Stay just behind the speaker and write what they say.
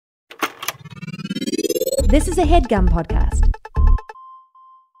This is a HeadGum podcast.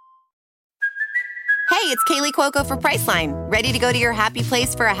 Hey, it's Kaylee Cuoco for Priceline. Ready to go to your happy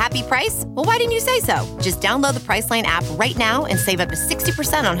place for a happy price? Well, why didn't you say so? Just download the Priceline app right now and save up to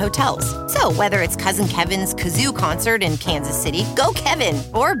 60% on hotels. So whether it's Cousin Kevin's Kazoo Concert in Kansas City, go Kevin,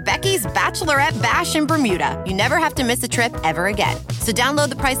 or Becky's Bachelorette Bash in Bermuda, you never have to miss a trip ever again. So download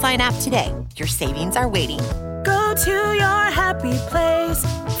the Priceline app today. Your savings are waiting. Go to your happy place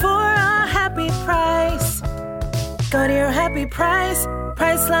for a happy price. Go to your happy price,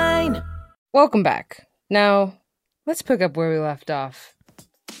 Priceline. Welcome back. Now, let's pick up where we left off.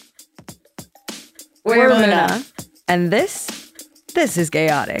 We're Luna. And this is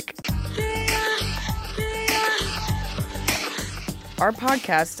Chaotic. Our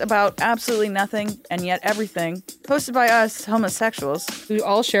podcast about absolutely nothing and yet everything, hosted by us homosexuals. We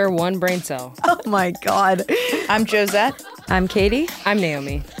all share one brain cell. Oh my God. I'm Josette. I'm Katie. I'm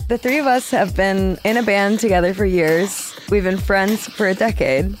Naomi. The three of us have been in a band together for years. We've been friends for a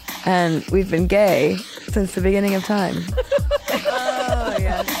decade, and we've been gay since the beginning of time. Oh,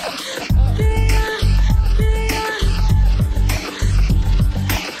 yes.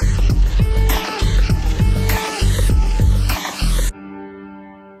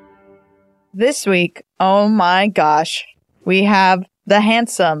 This week, oh my gosh, we have the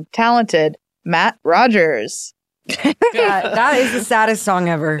handsome, talented Matt Rogers. That is the saddest song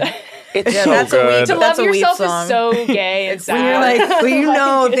ever. It's Yeah, so that's good. a weed, To that's love a weed yourself song. is so gay and sad. When you're like, well, you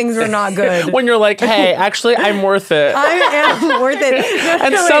know things were not good. When you're like, hey, actually, I'm worth it. I am worth it. No,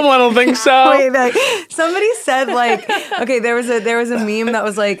 And wait. someone will think so. Wait, like, somebody said like, okay, there was a meme that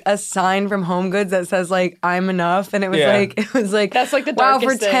was like a sign from Home Goods that says like I'm enough, and it was Yeah. like That's like the wow, for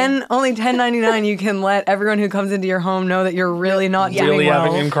darkest thing. only $10.99 you can let everyone who comes into your home know that you're really not doing Really well.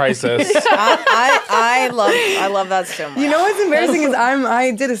 having in crisis. I love that so much. You know what's embarrassing is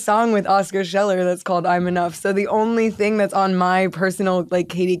I did a song with Oscar Scheller that's called I'm Enough. So the only thing that's on my personal like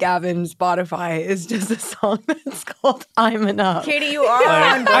Katie Gavin Spotify is just a song that's called I'm Enough. Katie, you are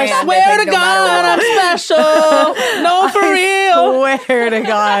on brand. I swear to think, no matter God, what. I'm special. No, for real. Swear to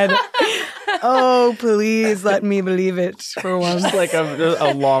God. Oh, please let me believe it for once. Just like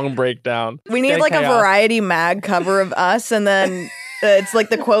a long breakdown. We need Get like a chaos. Variety mag cover of us, and then it's like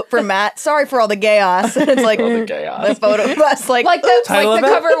the quote from Matt. Sorry for all the chaos. And it's like the photo of us, like the Title of it?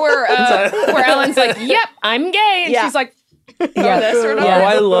 cover where Ellen's like, "Yep, I'm gay," and Yeah. she's like, Yeah. this or not. Oh,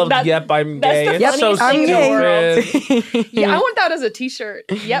 I love That- Yep, I'm that's gay. the It's so funniest thing in the world. stupid. Yeah, I want that as a T-shirt.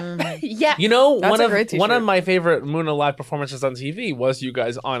 Yep, yeah. You know, That's one a of great one of t-shirt. my favorite Muna live performances on TV was you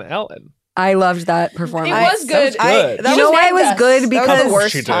guys on Ellen. I loved that performance. It was good. good. You know why it was good? That was Because the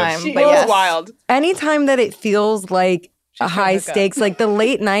worst She did. time. She but was yes. wild. anytime that it feels like a high hook up. stakes, like the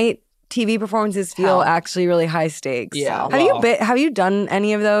late night TV performances feel Hell. actually really high stakes. Yeah, Have you done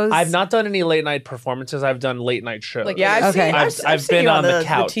any of those? I've not done any late night performances. I've done late night shows. Like, yeah, I've Okay. seen, I've seen been you on the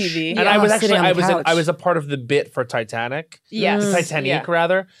couch, TV. and Yeah, I was sitting actually on the couch. I was a part of the bit for Titanic. Yes. Titanic Yeah.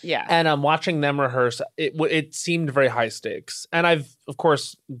 rather. Yeah. And watching them rehearse, it seemed very high stakes. And I've of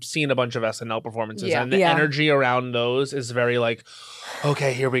course seen a bunch of SNL performances, Yeah. and the Yeah. energy around those is very like,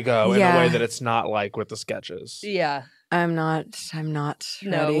 okay, here we go, in Yeah. a way that it's not like with the sketches. Yeah. I'm not.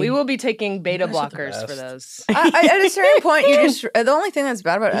 No, ready. we will be taking beta You guys are the blockers for best. those. At a certain point, you just the only thing that's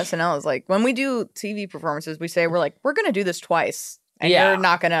bad about SNL is like when we do TV performances, we say we're gonna do this twice, and Yeah. you're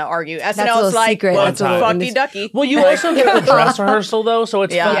not gonna argue. a SNL is little like secret. One That's a little time. fucky ducky. Well, you also get the dress rehearsal though, so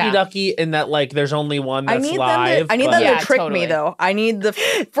it's Yeah. funky Yeah. ducky in that like there's only one I that's need live. them but- to trick totally. me though. I need the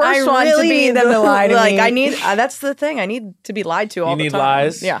first I one really to be need them to lie to like me. I need that's the thing. I need to be lied to all the need time.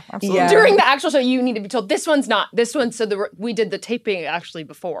 lies? Yeah, absolutely. Yeah. During the actual show, you need to be told this one's not. This one, so we did the taping actually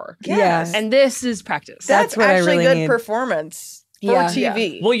before, Yes. and this is practice. That's what I actually really good need. performance for Yeah.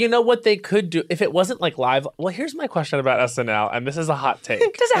 TV. Well, you know what they could do if it wasn't like live. Well, here's my question about SNL, and this is a hot take.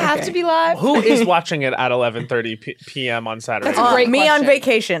 Does it have to be live? Who is watching it at 11:30 p.m. on Saturday? That's a great me on question.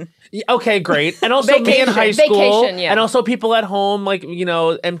 vacation. Yeah, okay, great. And also me in high Vacation, school, yeah. and also people at home, like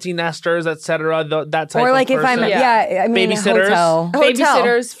empty nesters, etc. That type. Or like of if I'm, person. I mean, Babysitters. hotel.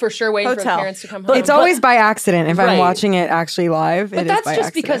 Babysitters for sure, waiting for Hotel. parents to come home. But it's always by accident. If Right. I'm watching it actually live, But it is that's by just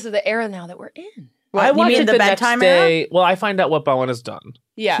accident. because of the era now that we're in. I You watch mean it the the next bedtime day. Well, I find out what Bowen has done,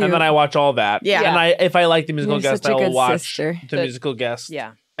 Yeah. and then I watch all that. Yeah. And if I like the musical You're guest, such a I will good watch sister. the musical guest.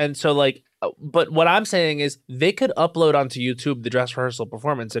 Yeah. And so but what I'm saying is they could upload onto YouTube the dress rehearsal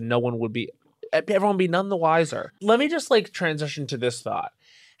performance, and everyone would be none the wiser. Let me just transition to this thought.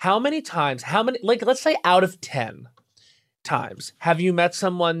 How many let's say out of 10 times have you met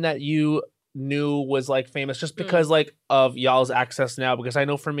someone that you knew was famous just because of y'all's access now? Because I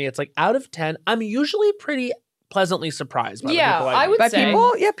know for me it's out of 10 I'm usually pretty pleasantly surprised by Yeah, the people I would But say.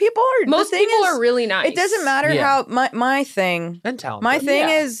 people are. Most the thing people is, are really nice. It doesn't matter Yeah. how my thing. and talented. My thing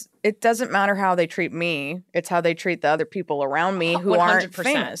Yeah. is, it doesn't matter how they treat me. It's how they treat the other people around me who aren't 100%.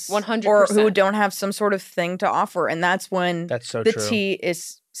 famous, 100%. or who don't have some sort of thing to offer. And that's when That's so the true. tea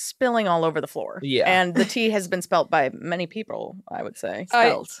is spilling all over the floor. Yeah. and the tea has been spelt by many people. I would say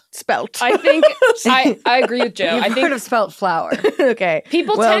spelt. I think I agree with Joe. You've I heard think of spelt flour. Okay,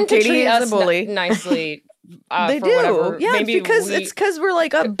 people Well, tend to Katie treat is us a bully. nicely. They for do. whatever. Yeah, Maybe it's because we're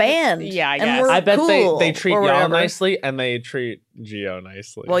like a band. Yeah, I and guess. we're I bet cool they treat or y'all whatever. nicely and they treat Gio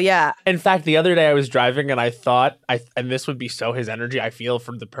nicely. Well, yeah. In fact, the other day I was driving and I thought, and this would be so his energy I feel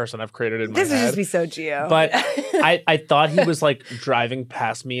from the person I've created in my This would head. just be so Gio. But I thought he was like driving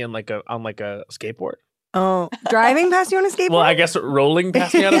past me on like a skateboard. oh, driving past you on a skateboard? Well, I guess rolling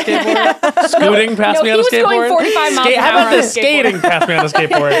past me on a skateboard, scooting past No, me he on a was skateboard. going 45 miles an How hour about on a this skating past me on a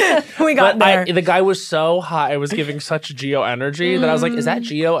skateboard? we got But there. the guy was so hot. It was giving such Gio energy that I was like, "Is that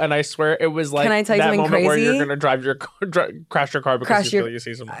Gio?" And I swear it was like Can I tell you that something moment where crazy? you're gonna drive your crash your car because Crash you your- feel you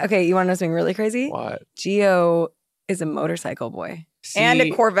see someone. Okay, you want to know something really crazy? What? Gio is a motorcycle boy. And a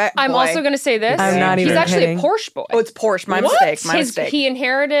See, Corvette. I'm boy. also going to say this. I'm not He's even actually kidding. a Porsche boy. Oh, it's Porsche. My What? mistake. My mistake. He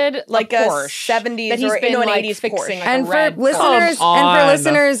inherited Like a a Porsche 70s that he's or been an like 80s fixing, Porsche. like And a for red listeners Come and for on.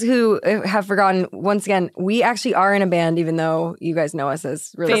 listeners who have forgotten, once again, we actually are in a band, even though you guys know us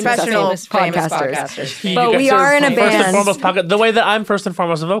as really Professional, successful famous podcasters. podcasters. you But guys we are are in a first and band. foremost the way that I'm first and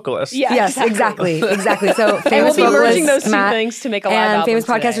foremost a vocalist. Yeah, Yes, exactly. So And famous we'll be merging vocalists, those two Matt, things to make a live and album famous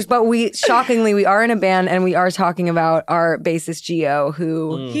today. podcasters. But we shockingly we are in a band, and we are talking about our bassist Gio,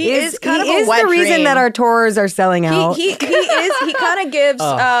 who He is kind of a is wet the reason dream. that our tours are selling out. He kind of gives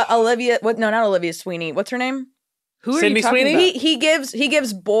Olivia not Olivia Sweeney. What's her name? Who are Sydney you talking Sweeney? about? He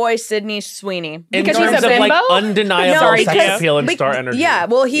gives boy Sydney Sweeney. In Because he's terms a of like bimbo? undeniable Sorry, sex because- appeal and star energy. Yeah,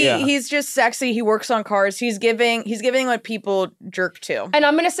 well Yeah. he's just sexy. He works on cars. He's giving what people jerk to. And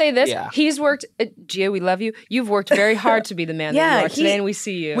I'm going to say this. Yeah. He's worked, Gio, we love you. You've worked very hard to be the man that you are today, and we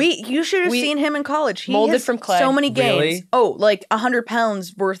see you. You should have We- seen him in college. He molded has from clay. So many gains. Really? Oh, like 100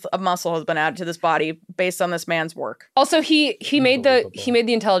 pounds worth of muscle has been added to this body based on this man's work. Also, he made the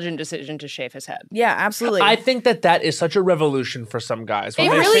intelligent decision to shave his head. Yeah, absolutely. I think that is such a revolution for some guys. When It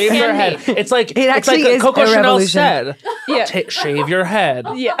they really shave their can head, be. it's like actually is Coco a Chanel revolution. said. Yeah. Shave your head.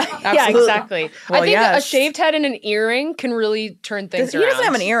 Yeah, Absolutely. exactly. Well, I think yes. a shaved head and an earring can really turn things he around. doesn't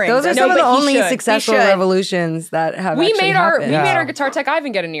have an earring. Those are No, some of but the he only should. He successful should. revolutions that have We actually made happened. our guitar tech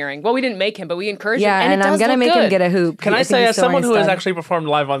Ivan get an earring. Well, we didn't make him, but we encouraged Yeah, him. and it I'm does gonna look make him good. get a hoop. Can I think say, he's as so someone who has stud. actually performed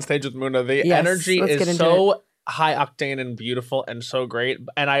live on stage with Muna, the Yes, energy let's is get into so high octane and beautiful and so great.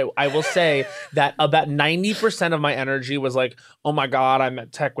 And I will say that about 90% of my energy was like, oh my God, I'm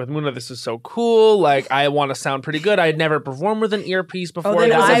at tech with Muna. This is so cool. Like, I want to sound pretty good. I had never performed with an earpiece before. then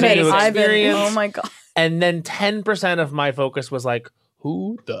That was a new Ivan. experience. Oh my God. And then 10% of my focus was like,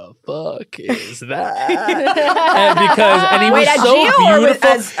 who the fuck is that? and he Wait, was as so Gio or beautiful.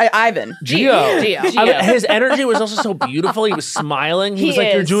 as Ivan? Gio. I mean, his energy was also so beautiful. He was smiling. He was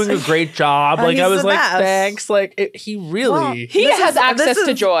like, "You're is. doing a great job." Like he's I was the like, best. "Thanks." Like he really. He This has is- access this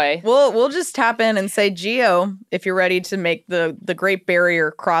to is- joy. We'll just tap in and say, Gio, if you're ready to make the Great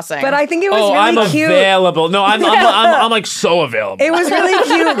Barrier Crossing. But I think it was Oh, really I'm cute. available. No, I'm like so available. It was really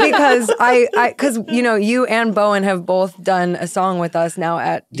cute because because you and Bowen have both done a song with us now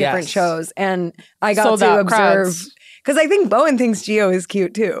at different Yes. shows, and I got Sold to out observe crowds. because I think Bowen thinks Gio is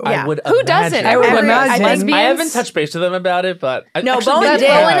cute too. I would Who doesn't? imagine. I would Everyone- imagine. lesbians- I haven't touched base with them about it, but No, actually, Bowen maybe did.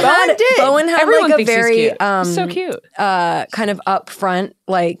 I have. Bowen did. Bowen had Everyone like a thinks he's very cute. So cute. kind of upfront,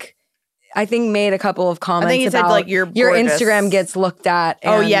 like I think made a couple of comments he said, about like, you're your gorgeous. Instagram gets looked at.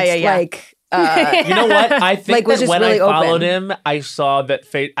 Oh, and, yeah. Like You know what? I think Like, was that just when really I followed open. him, I saw that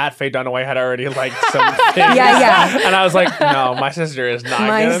Faye Dunaway had already liked some things. Yeah. And I was like, no, my sister is not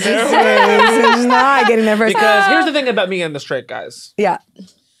my getting sister there. is not getting there first. Because here's the thing about me and the straight guys. Yeah,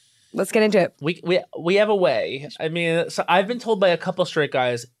 let's get into it. We have a way. I mean, so I've been told by a couple straight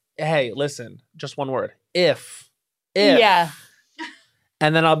guys, hey, listen, just one word. If. Yeah.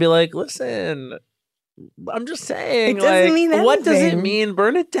 And then I'll be like, listen, I'm just saying. It doesn't like, mean what does it anything. mean?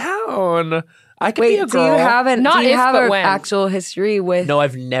 Burn it down. I could be Wait, a do girl. you have an Not do you if, have but an when. actual history with? No,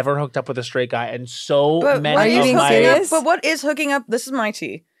 I've never hooked up with a straight guy, and so But many what Are you of being my serious? But what is hooking up? This is my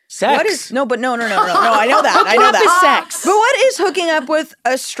tea. sex. What is no? I know that. I know up that. is sex. But what is hooking up with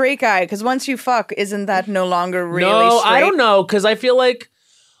a straight guy? Because once you fuck, isn't that no longer really no, straight? I don't know, because I feel like.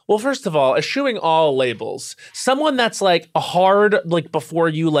 Well, first of all, eschewing all labels. Someone that's like a hard, like before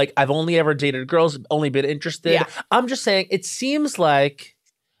you, like I've only ever dated girls, only been interested. Yeah. I'm just saying, it seems like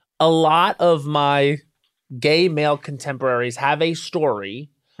a lot of my gay male contemporaries have a story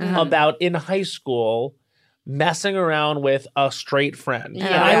about in high school messing around with a straight friend. Yeah.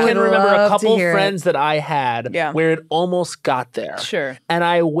 And I I can would remember a love to couple hear it. friends that I had Yeah. where it almost got there. Sure. And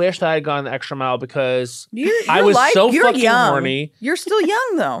I wish that I had gone the extra mile because You're I was so you're fucking young. horny. You're still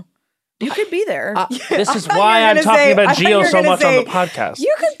young though. You could be there. This is thought you why were I'm gonna talking say- about I thought you Geo were so gonna much on say, the podcast.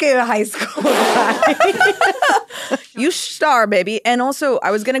 You could get a high school guy. You star, baby. And also,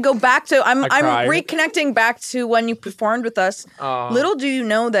 I was gonna go back to. I'm cried. reconnecting back to when you performed with us. Little do you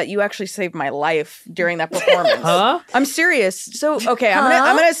know that you actually saved my life during that performance. Huh? I'm serious. So okay,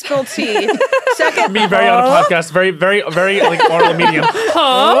 I'm gonna spill tea. Second, Me very on a podcast, very, very, very like oral medium.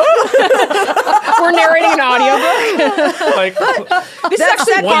 Huh? We're narrating an audiobook. Like This is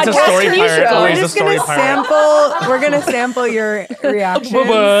actually a one's a podcast story TV pirate, show. always We're a just story gonna pirate. we're gonna sample your reaction. What?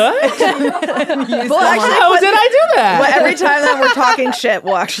 We'll actually How put- did I do that? But every time that we're talking shit,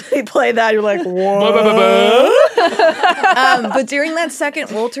 we'll actually play that. You're like, whoa. But during that second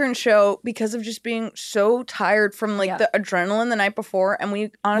Wiltern show, because of just being so tired from like the adrenaline the night before, and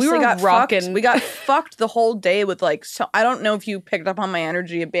we honestly were got rocking. fucked. We got fucked the whole day with like. So I don't know if you picked up on my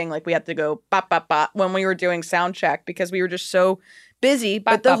energy of being like we had to go bop bop bop when we were doing sound check because we were just so busy.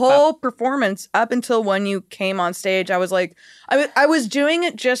 But the bop, bop. whole performance up until when you came on stage, I was like, I was doing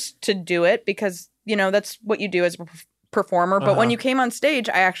it just to do it because you know that's what you do as a performer. But when you came on stage,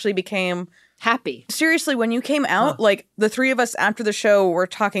 I actually became. Happy. Seriously, when you came out, like the three of us after the show were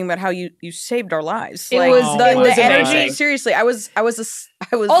talking about how you saved our lives. It like was- the it was energy. amazing. Seriously, I was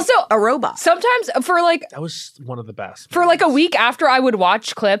Also, a robot. Sometimes for like That was one of the best. for like a week after, I would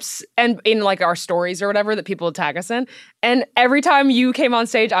watch clips and in like our stories or whatever that people would tag us in, and every time you came on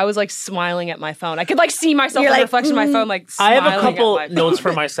stage, I was like smiling at my phone. I could like see myself You're in the like, reflection of my phone, like I have smiling a couple at my notes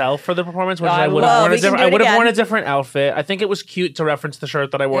for myself for the performance, which I I would have love- worn. we can do I it would have worn a again. different outfit. I think it was cute to reference the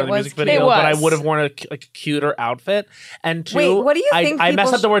shirt that I wore in the was music cute. video, It but I was. would have worn a cuter outfit. And two, Wait, what do you think I messed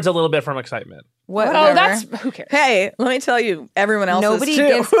people up the words a little bit from excitement. What? Oh, that's who cares? Hey, let me tell you, everyone else Nobody is too.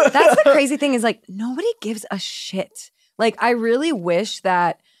 gives. That's the crazy thing is like nobody gives a shit. Like I really wish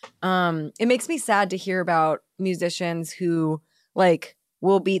that. It makes me sad to hear about musicians who like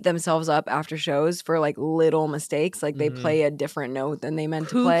will beat themselves up after shows for like little mistakes. Like they play a different note than they meant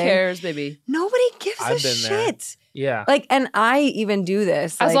to Who play. cares, baby? Nobody gives a I've been there. shit. Yeah. Like, and I even do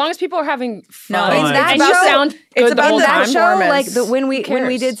this. As like, long as people are having No, fun, it's that and you show- sound it's good the about whole the that time. show, like performance. when we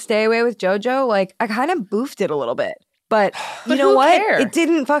cares? did Stay Away with JoJo, like I kind of boofed it a little bit. But you But know who what? cared? It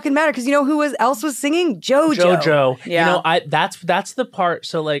didn't fucking matter because you know who else was singing? JoJo. JoJo. Yeah. You know, that's the part.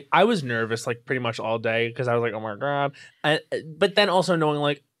 So like I was nervous like pretty much all day because I was like, oh my God. But then also knowing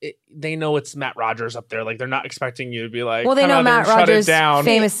like they know it's Matt Rogers up there. Like they're not expecting you to be like, Well, they come know out there Matt and shut it Rogers, down.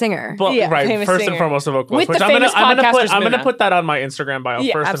 famous singer. But, Yeah, right, famous first singer. and foremost a vocalist. With the which famous I'm podcaster's gonna Muna. put that on my Instagram bio.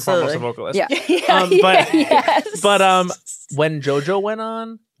 Yeah, first absolutely. and foremost a vocalist. Yeah. But yes. but when JoJo went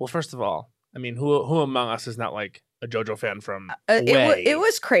on, well, first of all, I mean, who among us is not like a JoJo fan from way It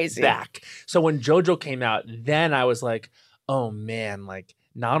was crazy. back? So when JoJo came out, then I was like, oh man, like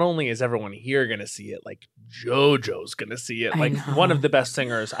not only is everyone here gonna see it, like JoJo's gonna see it. I Like know. one of the best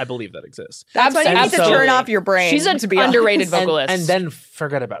singers, I believe that exists. That's why you need to Absolutely. turn off your brain. She's an to be underrated honest. vocalist. And then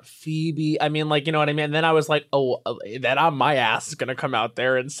forget about Phoebe. I mean, like, you know what I mean? And then I was like, oh, that on my ass is gonna come out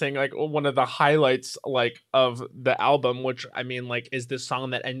there and sing like one of the highlights like of the album, which I mean, like, is this song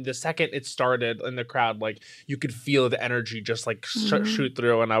that and the second it started in the crowd, like you could feel the energy just like shoot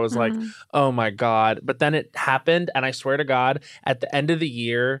through. And I was like, oh my God. But then it happened, and I swear to God, at the end of the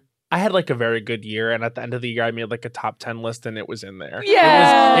year, I had like a very good year, and at the end of the year, I made like a top 10 list, and it was in there.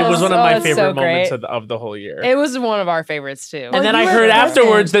 Yes. it was one of Oh, my it's favorite so moments great. of the whole year. It was one of our favorites too. And then you I were heard present.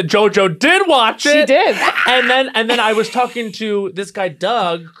 afterwards that JoJo did watch it. She did. And then I was talking to this guy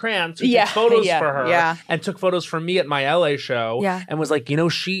Doug Krantz who Yeah, took photos yeah, for her yeah. and took photos for me at my LA show. Yeah. And was like, you know,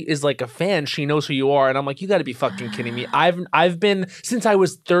 she is like a fan. She knows who you are. And I'm like, you got to be fucking kidding me. I've been since I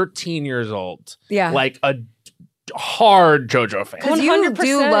was 13 years old. Yeah. Like a hard JoJo fan. Because you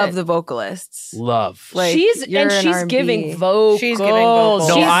do 100%. love the vocalists. Love. Like, she's you're and an she's R&B. giving vocals. She's giving vocals.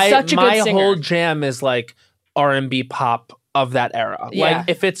 No, She's such a my good singer. whole jam is like R&B pop of that era. Yeah. Like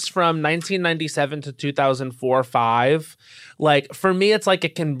if it's from 1997 to 2004, 5, like for me, it's like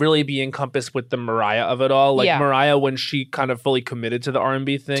it can really be encompassed with the Mariah of it all. Like Yeah. Mariah, when she kind of fully committed to the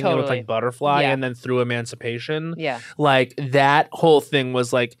R&B thing, you know, with Totally. like Butterfly Yeah. and then through Emancipation. Yeah. Like that whole thing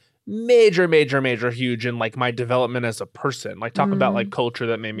was like major huge in like my development as a person. Like talk about like culture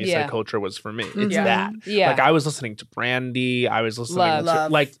that made me Yeah. say culture was for me. It's Yeah. that. Yeah. Like I was listening to Brandy. I was listening Love. to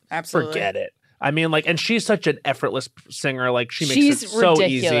Love. like Absolutely. forget it. I mean, like, and she's such an effortless singer. Like, she makes She's it so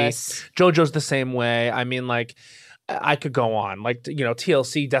ridiculous. easy. JoJo's the same way. I mean, like, I could go on. Like, you know,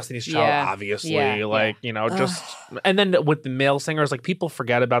 TLC, Destiny's Child, Yeah. obviously. Yeah. Like, you know, just and then with the male singers, like, people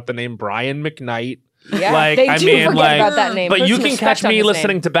forget about the name Brian McKnight. Yeah. Like, They I do mean, forget like, about that name. but Put you some can respect catch on me his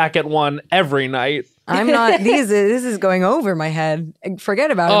listening name. to Back at One every night. I'm not. This is going over my head.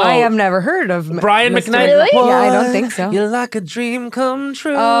 Forget about Oh. it. I have never heard of Brian Mr. McKnight. Really? Yeah, I don't think so. You're like a dream come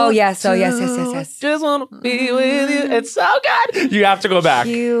true. Oh, yes. Oh, yes. Just wanna be with you. It's so good. You have to go back.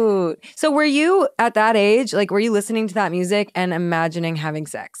 Cute. So were you at that age, like, were you listening to that music and imagining having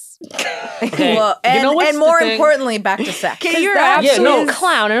sex? Okay. Well, You and, know what's and the more thing? importantly, back to sex. You're that Yeah, no. absolute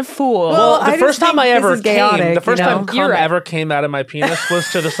clown and a fool. Well, I the just first time think I this ever is chaotic, came, the first you know? time cum You're right. ever came out of my penis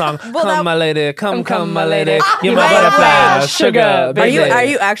was to the song Well, "Come My Lady, Come My Lady, You're you my might butterfly, have sugar, Are baby."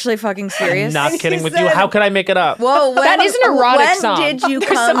 you actually fucking serious? Not kidding He with you? said- How could I make it up? Well, when, That is an erotic when song. did you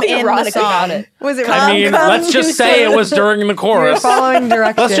There's come something in the erotic about song? it. Was it I mean, Come let's just to say it was during the You're chorus. following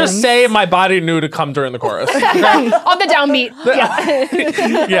directions? Let's just say my body knew to come during the chorus. On the downbeat.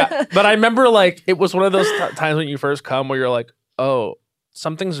 Yeah. Yeah, but I remember like it was one of those times when you first come where you're like, oh,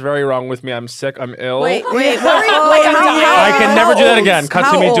 something's very wrong with me. I'm sick. I'm ill. Wait, Oh, I can never do that again. Cut to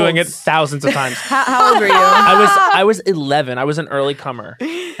How me doing old? it thousands of times. How old were you? I was 11. I was an early comer. I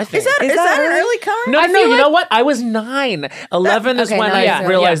think. Is that an early? early comer? No, I no, feel you like- know what? I was 9. 11 is Okay, when nice. I Yeah.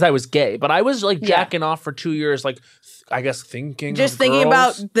 realized I was gay. But I was like Yeah. jacking off for 2 years, like I guess thinking. Just of thinking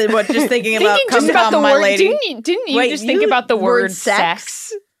girls. about just thinking about Thinking come just about the my word. lady. Didn't you Wait, just think you- about the word word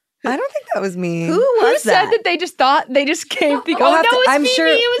sex? I don't think that was me. Who Who was said that they just thought they just came thinking, We'll oh have no, to- it was I'm Phoebe, sure-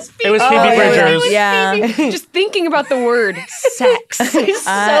 it was Phoebe. It was Phoebe Oh, yeah, Bridgers. yeah. Just thinking about the word sex is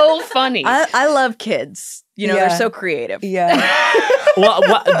so funny. I love kids. You know, Yeah. they're so creative. Yeah. Well,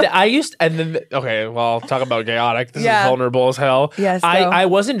 I used and then okay. Well, I'll talk about chaotic. This Yeah. is vulnerable as hell. Yes, I go.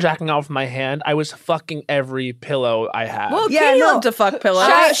 wasn't jacking off my hand. I was fucking every pillow I had. Well, Yeah, Katie no. loved to fuck pillows.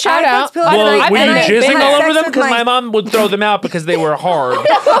 Shout out. pillows. Well, I've were been you like- jizzing been all had over them? sex with Because my mom would throw them out because they were hard.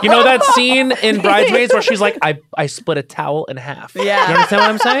 You know that scene in Bridesmaids where she's like, I split a towel in half. Yeah. You understand what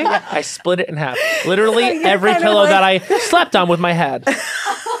I'm saying? I split it in half. Literally You're every kind of pillow like- that I slept on with my head.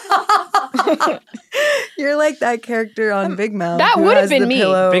 You're like that character on Big Mouth. that who would have has been the me.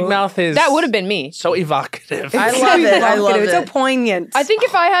 pillow. Big Mouth is That would have been me. so evocative. I love it. I love It's it. so poignant. I think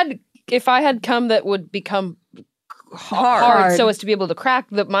if I had come that would become hard so as to be able to crack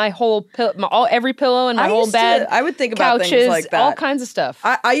my whole every pillow in my whole bed, I would think about couches, things like that. all kinds of stuff.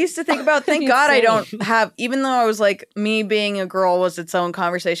 I used to think about, thank God I don't have, even though I was like, me being a girl was its own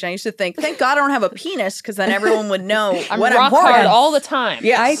conversation, I used to think, thank God I don't have a penis, because then everyone would know I'm when rock I'm hard horny. all the time.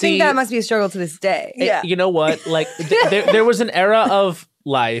 Yeah. I See- think that must be a struggle to this day. Yeah. You know what? Like there was an era of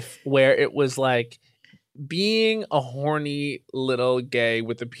life where it was like being a horny little gay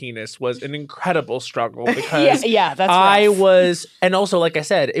with a penis was an incredible struggle because yeah, that's I rough. was, and also like I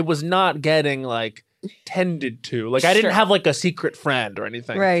said, it was not getting like tended to. Like I didn't Sure. have like a secret friend or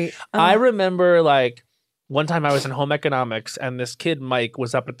anything. Right. I remember like one time I was in home economics and this kid Mike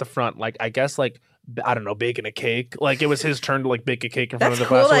was up at the front, like I guess like I don't know, baking a cake. Like it was his turn to like bake a cake in front That's of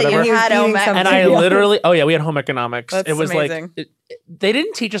the cool class or that whatever. you had Eating home ec. something. And I Yeah. literally, oh yeah, we had home economics. That's it was amazing. like, they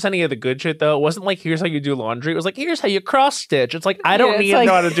didn't teach us any of the good shit though. It wasn't like, here's how you do laundry. It was like, here's how you cross stitch. It's like, I don't Yeah, it's need like to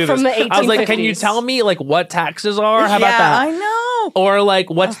know how to do from this. the I was like, can you 1850s. tell me like what taxes are? How yeah, about that? I know. Or like,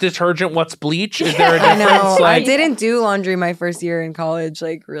 what's detergent? What's bleach? Is there a I difference? know. I Like, didn't do laundry my first year in college.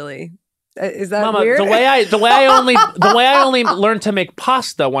 Like, really? Is that Mama, weird? the way I only learned to make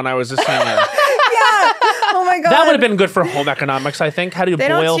pasta when I was a senior. Yeah. Oh my god. That would have been good for home economics, I think. How do you They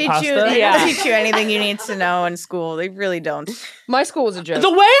boil don't teach pasta? you. They Yeah. don't teach you anything you need to know in school. They really don't. My school was a joke.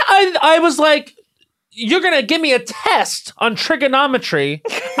 The way I was like, you're gonna give me a test on trigonometry.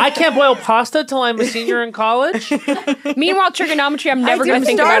 I can't boil pasta till I'm a senior in college. Meanwhile, trigonometry, I'm never going to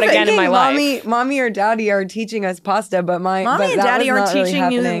think starving. about again in my life. Mommy or daddy are teaching us pasta, but Mommy but and that daddy was aren't not really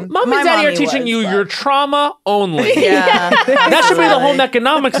teaching you- happening. Mom My and daddy are mommy teaching was, you but- your trauma only. Yeah. That should be the home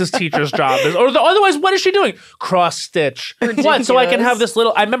economics teacher's job. Otherwise, what is she doing? Cross stitch. What? So I can have this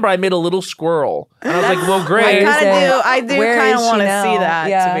little. I remember I made a little squirrel, and I was like, "Well, great." I do Where kind is of she want to now? see that,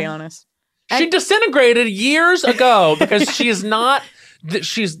 Yeah. to be honest. She disintegrated years ago because she is not.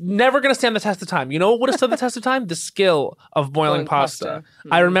 She's never going to stand the test of time. You know what would have stood the test of time? The skill of boiling pasta.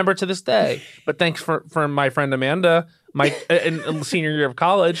 I remember to this day. But thanks for my friend Amanda, my in senior year of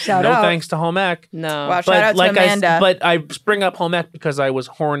college. Shout no out. thanks to home ec. No. Wow, shout out to Amanda. But I bring up home ec because I was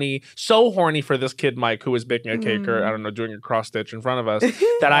horny, so horny for this kid Mike who was baking a cake or I don't know, doing a cross stitch in front of us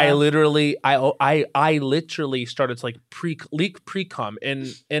that I literally started to like pre cum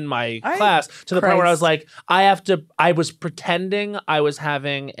in my class to the point where I was like, I was pretending I was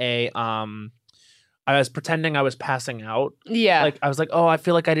having I was pretending I was passing out. Yeah. Like I was like, oh, I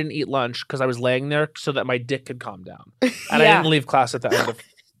feel like I didn't eat lunch because I was laying there so that my dick could calm down. And I Yeah. didn't leave class at the end of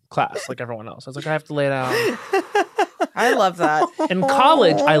class like everyone else. I was like, I have to lay down. I love that. In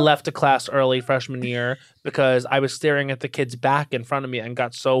college, I left a class early freshman year because I was staring at the kid's back in front of me and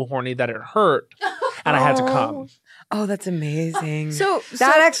got so horny that it hurt, and I had to come. Oh, that's amazing. So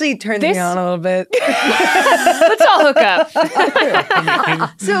that actually turns me on a little bit. Let's all hook up.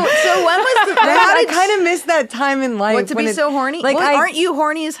 So when was the I kind of miss that time in life. what to when be it- so horny? Like, Well, aren't you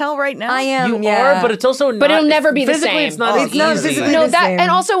horny as hell right now? I am. You are, but it's also not. But it'll never be the physically, same. It's not Oh, as it's not easy. physically No, the that same.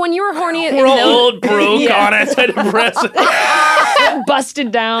 and also when you were horny, We're all old, broke, honest, and depressed.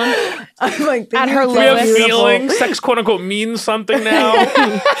 busted down I'm like at her We have lowest. feelings. Sex, quote unquote, means something now.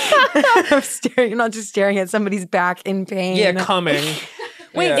 I'm staring. You're not just staring at somebody's back in pain. Yeah, coming.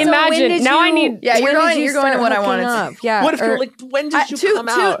 Wait, Yeah. so Imagine- when did now I you- need- Yeah, when you're did going- you you're going to start what I hooking wanted to- up? Yeah. What if you're like, when did you come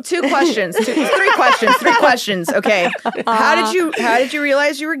out? Two questions. Three questions. Three questions. Okay. How did you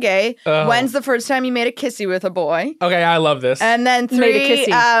realize you were gay? When's the first time you made a kissy with a boy? Okay, I love this. And then Made a three.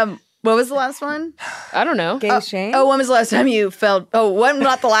 kissy. What was the last one? I don't know. Gay shame? Oh, when was the last time you felt? Oh, when?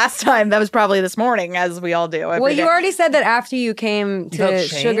 Not the last time. That was probably this morning, as we all do. every Well, you day. already said that after you came felt to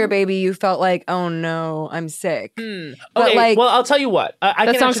shame? Sugar Baby, you felt like, oh no, I'm sick. But Okay, like, well, I'll tell you what. I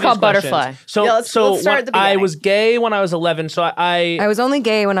That can song's answer these called questions. Butterfly. So, Yeah, let's start at the I beginning. was gay when I was 11. So I I was only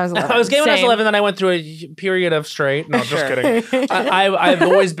gay when I was 11. I was gay when I was Same. 11. Then I went through a period of straight. No, just kidding. I've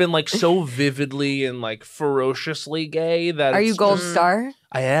always been like so vividly and like ferociously gay that Are you it's Gold just- Star?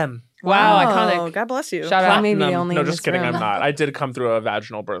 I am. Wow, Oh, iconic. God bless you. Shout I out. may be the Platinum. only No, in just this kidding. room. I'm not. I did come through a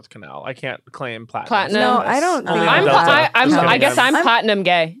vaginal birth canal. I can't claim platinum. Platinum. No, I don't Only think on I'm, Delta. I'm Just I kidding, guess I'm I'm- platinum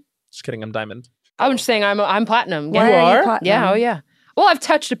gay. Just kidding. I'm diamond. I'm just saying I'm platinum. Why Yeah. are you are? platinum? Yeah. Oh yeah. Well, I've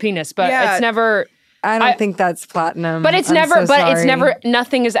touched a penis, but Yeah. it's never. I don't I- think that's platinum. But it's I'm never. so but it's sorry. never.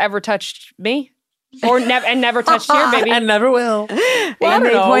 Nothing has ever touched me, or never touched your baby. And never will. And don't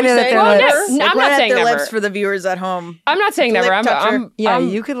they know. pointed at Say their Well, lips. no, Like I'm right not at saying their never. lips for the viewers at home. I'm not saying Lip never. I'm. toucher. Yeah, I'm,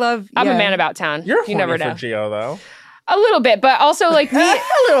 you could love. I'm yeah. a man about town. You're you horny never for know. Gio though. A little bit, but also like me. A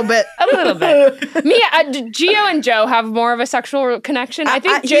little bit. A little bit. Me, Gio and Joe have more of a sexual connection. I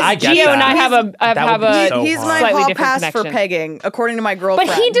think I get Gio and that. I have a That have would be a so He's hot. my slightly hall different pass for connection. pegging, according to my girlfriend.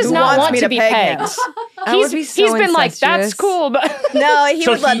 But he does who not wants want me to be peg pegged. him. That would be so He's been like, that's incestuous. cool, but No, he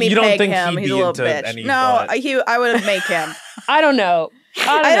So would let me you don't peg think him. he'd He's be a little into bitch. any No, butt? I would make him. I don't know.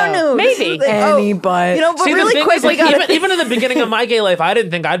 I don't know. Maybe. This is the- Any butt. You know, but See, the really thing quick, is, we like, got even in the beginning of my gay life, I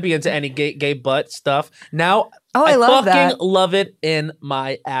didn't think I'd be into any gay butt stuff. Now, Oh, I love fucking that. love it in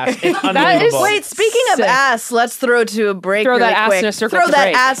my ass. It's That is- unbelievable. Wait, speaking of Sick. ass, let's throw to a break. Throw really that ass quick. in a circle Throw to that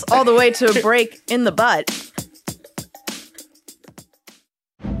break. ass all the way to a break in the butt.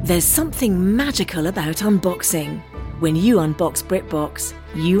 There's something magical about unboxing. When you unbox BritBox,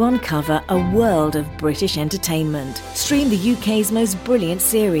 you uncover a world of British entertainment. Stream the UK's most brilliant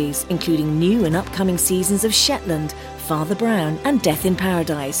series, including new and upcoming seasons of Shetland, Father Brown and Death in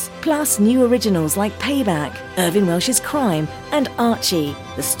Paradise. Plus new originals like Payback, Irving Welsh's Crime and Archie,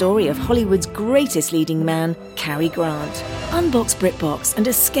 the story of Hollywood's greatest leading man, Cary Grant. Unbox BritBox and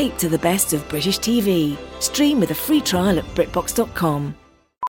escape to the best of British TV. Stream with a free trial at BritBox.com.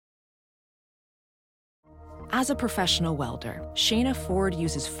 As a professional welder, Shayna Ford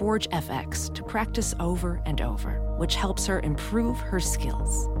uses Forge FX to practice over and over, which helps her improve her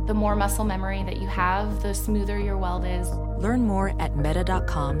skills. The more muscle memory that you have, the smoother your weld is. Learn more at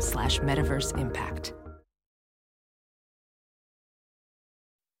meta.com/metaverse impact.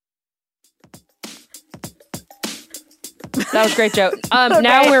 That was great, Joe.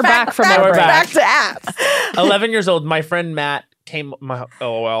 Now we're back from our we're break. back. Back to ass. 11 years old. My friend Matt came.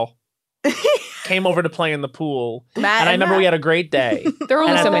 Came over to play in the pool, Matt and I and remember Matt. we had a great day. There are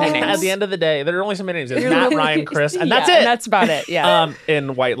only And so many at names. the end of the day, there are only so many names. It's Matt, Ryan, Chris, and that's Yeah, it. and that's about it. Yeah.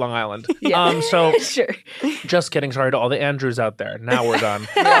 In White Long Island. Yeah. So Sure. just kidding. Sorry to all the Andrews out there. Now we're done.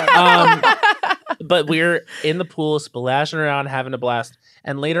 But we're in the pool, splashing around, having a blast.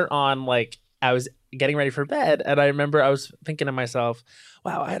 And later on, like, I was getting ready for bed, and I remember I was thinking to myself,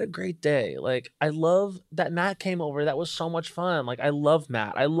 wow, I had a great day. Like, I love that Matt came over. That was so much fun. Like, I love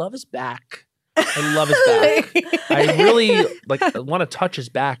Matt. I love his back. I love his back. I really want to touch his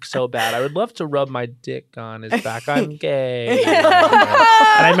back so bad. I would love to rub my dick on his back. I'm gay. And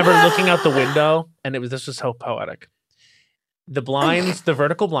I remember looking out the window, and this was so poetic. The blinds, the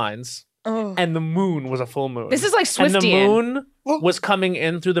vertical blinds, and the moon was a full moon. This is like And the Swiftian. moon was coming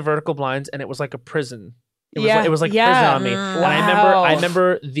in through the vertical blinds, and it was like a prison. It was like Yeah. prison on me. And Wow. I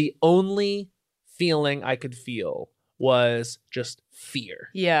remember the only feeling I could feel was just fear.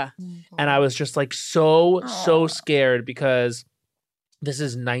 Yeah. And I was just like so scared because this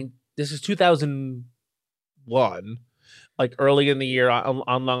is 2001, like early in the year on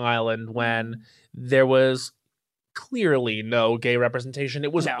Long Island, when there was clearly no gay representation.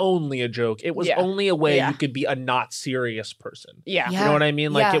 It was only a joke. It was only a way you could be a not serious person. Yeah. You know what I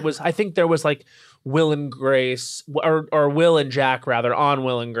mean? Like it was, I think there was like Will and Grace, or Will and Jack rather, on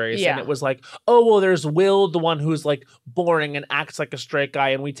Will and Grace. And it was like, oh, well, there's Will, the one who's like boring and acts like a straight guy,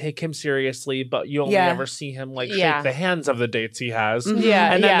 and we take him seriously, but you only ever see him like shake the hands of the dates he has.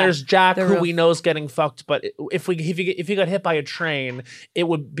 Yeah. And then there's Jack, who we know is getting fucked, but if he got hit by a train, it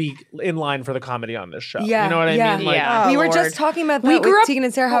would be in line for the comedy on this show. Yeah. You know what I mean? Like, we were just talking about that We grew with up Tegan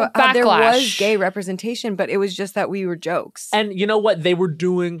and Sarah, how there backlash. was gay representation, but it was just that we were jokes. and you know what? They were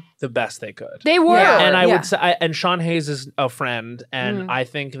doing the best they could. They were. And I would say, and Sean Hayes is a friend, and I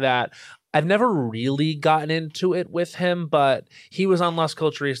think that I've never really gotten into it with him, but he was on Las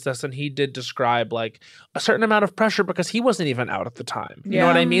Culturistas, and he did describe like a certain amount of pressure because he wasn't even out at the time. You know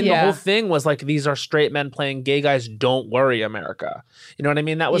what I mean? The whole thing was like, these are straight men playing gay guys. Don't worry, America. You know what I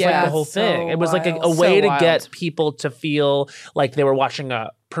mean? That was like the whole thing. It was like a way to get people to feel like they were watching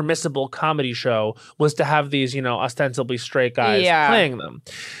a permissible comedy show, was to have these, you know, ostensibly straight guys playing them.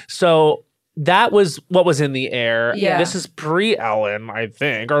 So that was what was in the air. Yeah. This is pre-Ellen, I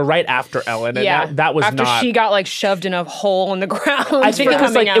think, or right after Ellen. And that was after not... she got like shoved in a hole in the ground. I think for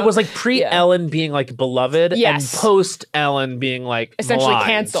it was like pre-Ellen being like beloved, and post-Ellen being like essentially maligned.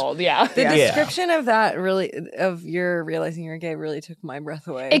 canceled. Yeah. The description of that really, of your realizing you're gay, really took my breath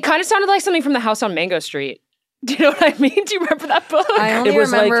away. It kind of sounded like something from The House on Mango Street. Do you know what I mean? Do you remember that book? I only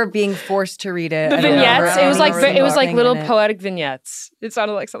remember being forced to read it. The vignettes. It was like little poetic vignettes. It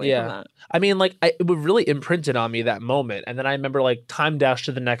sounded like something from that. I mean, like it really imprinted on me that moment. And then I remember like time dash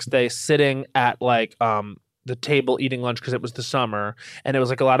to the next day, sitting at like the table eating lunch because it was the summer, and it was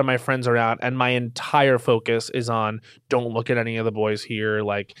like a lot of my friends around, and my entire focus is on don't look at any of the boys here,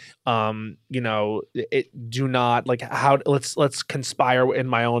 like you know, do not like how let's conspire in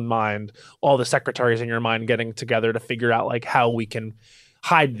my own mind, all the secretaries in your mind getting together to figure out like how we can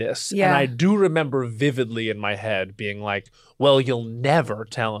hide this. And I do remember vividly in my head being like, well, you'll never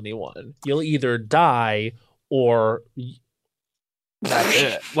tell anyone, you'll either die or that's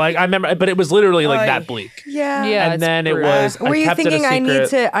it. Like I remember, but it was literally like that bleak. Yeah. And then it was. Were you thinking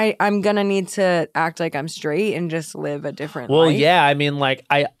I'm gonna need to act like I'm straight and just live a different life? Well, yeah. I mean, like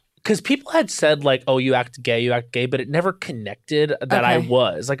because people had said like, oh, you act gay, but it never connected that I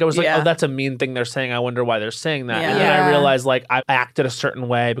was. Like I was like, oh, that's a mean thing they're saying. I wonder why they're saying that. And then I realized like I acted a certain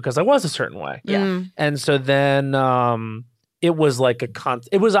way because I was a certain way. Yeah. And so then it was like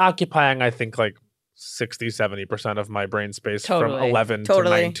it was occupying, I think, like 60-70% of my brain space from 11 to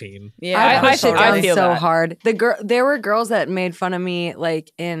 19. Yeah, I pushed it down feel so that. hard. There were girls that made fun of me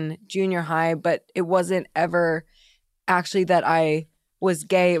like in junior high, but it wasn't ever actually that I was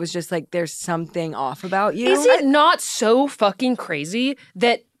gay. It was just like there's something off about you. Is it not so fucking crazy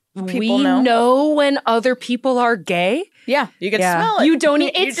that People we know? when other people are gay? Yeah, you can smell it. You don't. You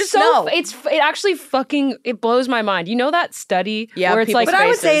It's just so. know. It actually fucking. It blows my mind. You know that study where it's like. But I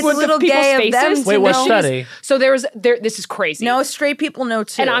would say it's a with the little people's gay of them faces? to Wait, what know. study? So this is crazy. No, straight people know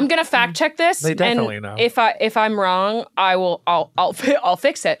too. And I'm gonna fact check this. They definitely and know. If I'm wrong, I'll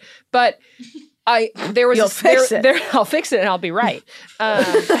fix it. But You'll fix it. I'll fix it and I'll be right.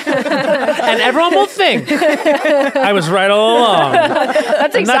 And everyone will think I was right all along.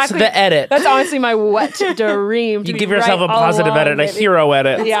 That's And that's the edit. That's honestly my wet dream. You give yourself a positive edit, a hero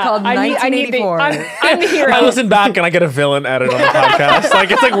edit. Yeah, called I need 1984. I'm the hero. I listen back and I get a villain edit on the podcast.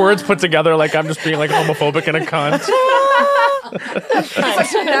 Like it's like words put together, like I'm just being like homophobic and a cunt.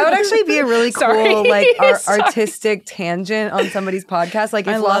 That would actually be a really cool, like, artistic tangent on somebody's podcast. Like,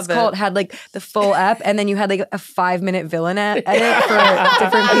 if Lost Cult had like the full ep, and then you had like a 5-minute villain edit for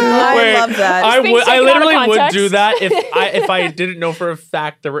different people. I love that. I literally would do that if I didn't know for a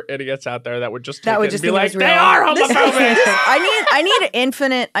fact there were idiots out there that would just take it and be like, they are homophobic.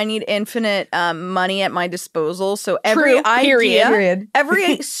 I need infinite money at my disposal. So every True. Period.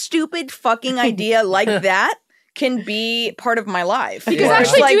 every stupid fucking idea like that can be part of my life. Because Where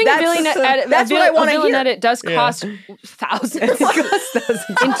actually it's like, doing a that's villain edit, that's what I want to villain hear. edit does cost thousands.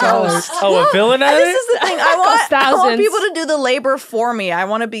 In dollars. Oh, a villain edit? This is the thing. I want thousands. people to do the labor for me. I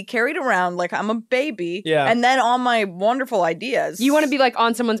want to be carried around like I'm a baby. Yeah. And then all my wonderful ideas. You want to be like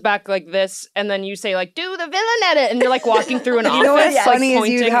on someone's back like this, and then you say like, "Do the villain edit," and you're like walking through an office. You know what's like, funny is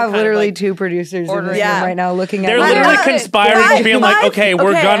pointing you and have kind of, literally like, two producers in ordering. this Yeah. room right now looking at They're me. literally love it. conspiring and being like, okay,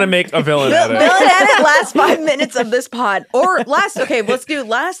 we're okay. gonna make a villain edit. Villain edit last 5 minutes. minutes of this pod. Or let's do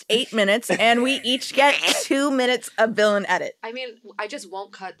last 8 minutes, and we each get 2 minutes of villain edit. I mean, I just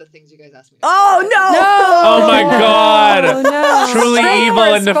won't cut the things you guys asked me. Oh, no. Oh my God. Oh, no. Truly Straight evil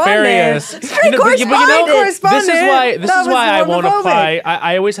and nefarious. correspondent. But you know, this is why That was I won't homophobic. apply.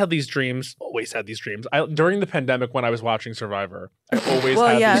 I always had these dreams. During the pandemic when I was watching Survivor, I always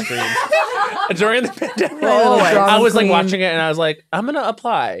had these dreams. During the pandemic, I was like watching it and I was like, I'm gonna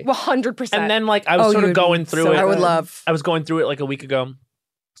apply 100%. and then like I was sort of going through it. I would love. I was going through it like a week ago.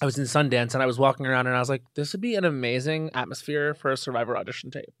 I was in Sundance and I was walking around and I was like, this would be an amazing atmosphere for a Survivor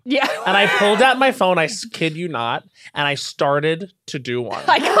audition tape. Yeah. And I pulled out my phone, I kid you not, and I started to do one.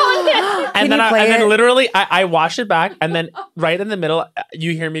 Iconic. And then literally I watched it back and then right in the middle,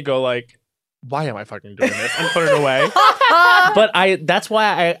 you hear me go like, why am I fucking doing this? And put it away. But that's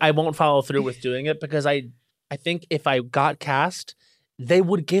why I won't follow through with doing it because I think if I got cast, they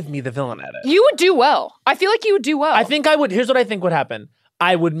would give me the villain edit. You would do well. I feel like you would do well. I think I would. Here's what I think would happen.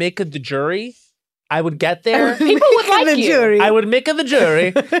 I would make it the jury. I would get there. People would like you. I would make it the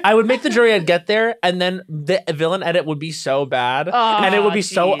jury. I would make the jury. I'd get there, and then the villain edit would be so bad, and it would be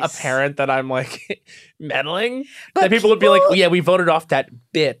so apparent that I'm like meddling that people would be like, oh, "Yeah, we voted off that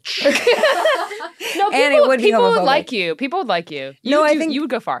bitch." No, people would like you. People would like you. I think you would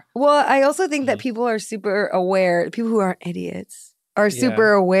go far. Well, I also think that people are super aware. People who aren't idiots are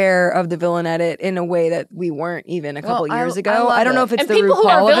super aware of the villain edit in a way that we weren't even a couple years ago. I don't know if it's and the people who RuPaul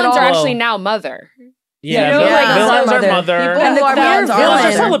are of it villains all. are actually now mother. Yeah, villains are mother. And the villains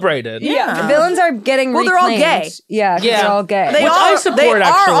are celebrated. Yeah. Villains are getting they're all gay. Yeah, they're all gay. They Which I support,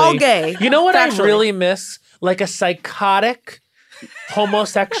 actually. Are all gay. You know what I really miss? Like a psychotic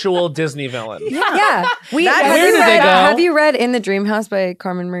homosexual Disney villain. Yeah. Where did they go? Have you read In the Dream House by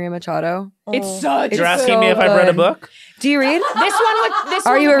Carmen Maria Machado? It's such. You're asking me if I've read a book? Do you read?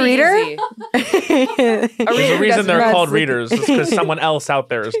 Are you a reader? There's a reason they're called readers. It's because someone else out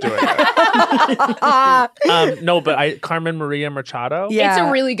there is doing it. No, but Carmen Maria Machado. Yeah. It's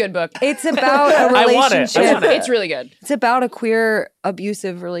a really good book. It's about a relationship. I want it. It's really good. It's about a queer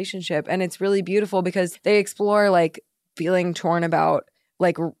abusive relationship, and it's really beautiful because they explore like feeling torn about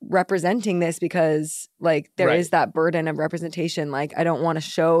like representing this because like there is that burden of representation. Like I don't want to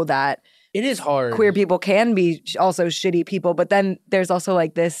show that it is hard. Queer people can be also shitty people, but then there's also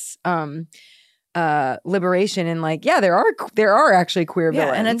like this liberation in like there are actually queer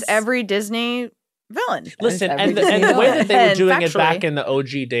villains, and it's every Disney villain. Listen, and the way that they were doing it back in the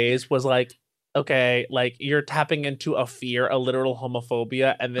OG days was like, okay, like you're tapping into a fear, a literal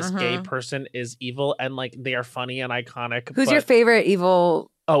homophobia, and this gay person is evil, and like they are funny and iconic. Who's your favorite evil?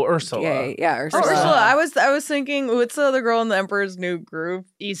 Oh, Ursula. Gay? Yeah, Ursula. Oh, Ursula. I was thinking, what's the other girl in the Emperor's New Groove?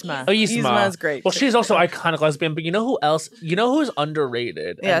 Yzma. Oh, Yzma. Yzma's great. Well, she's also iconic lesbian, but you know who else? You know who's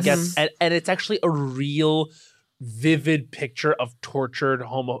underrated? Yes. And it's actually a real vivid picture of tortured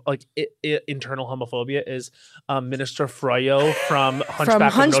internal homophobia is Minister Froyo from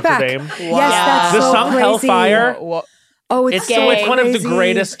Hunchback of Notre Dame. Yes, that's the so song crazy. Hellfire. Oh, it's one of the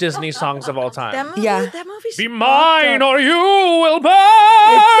greatest Disney songs of all time. That movie's Be mine or you will burn.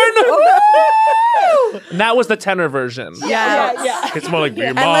 And that was the tenor version. Yeah. It's more like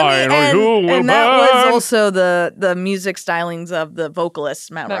be mine or you will burn. And that was also the music stylings of the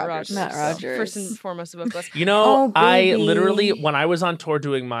vocalist Matt Rogers. Matt Rogers. First and foremost, a vocalist. You know, I baby. literally, when I was on tour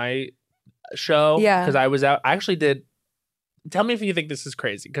doing my show, because I was out, I actually did. Tell me if you think this is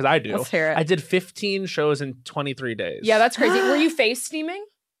crazy, because I do. Let's hear it. I did 15 shows in 23 days. Yeah, that's crazy. Were you face steaming?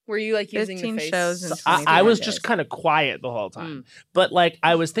 Were you like using your 15 face? shows in I was just kind of quiet the whole time. But like,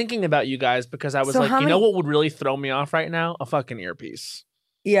 I was thinking about you guys because I was like, you know what would really throw me off right now? A fucking earpiece.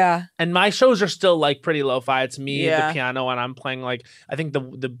 Yeah. And my shows are still like pretty lo-fi. It's me, the piano, and I'm playing like, I think the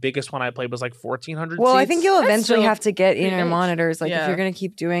biggest one I played was like 1,400 Well, seats. I think you'll eventually have to get inner monitors. Like if you're going to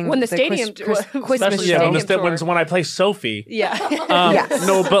keep doing when the stadium, especially when I play Sophie. Yeah.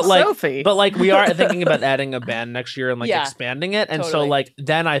 No, but like, Sophie. but like we are thinking about adding a band next year and like expanding it. And so like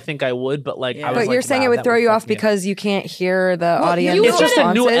then I think I would, but like I was But like, you're saying wow, it would that throw you off fuck me up. because you can't hear the audience. It's just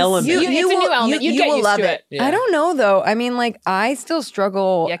a new element. It's a new element. You'd get will used love to it. it. Yeah. I don't know though. I mean, like I still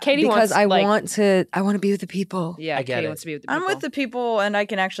struggle. Yeah, Katie because wants, I like- want to be with the people. Yeah, I get Katie it. wants to be with the people. I'm with the people, and I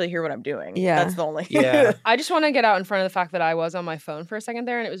can actually hear what I'm doing. Yeah. That's the only. Yeah. I just want to get out in front of the fact that I was on my phone for a second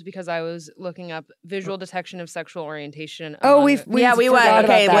there, and it was because I was looking up visual detection of sexual orientation. Oh, among- we we forgot went. about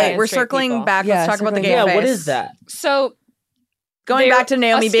Okay, that. wait. We're Straight circling people. back. Yeah, Let's talk about the circling gay back. face. What is that? So Going back to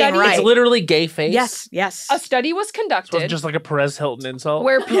Naomi being study- right. It's literally gay face. Yes. a study was So conducted it's just like a Perez Hilton insult.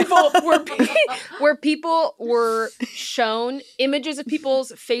 where people were shown images of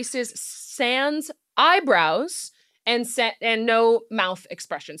people's faces sans eyebrows and no mouth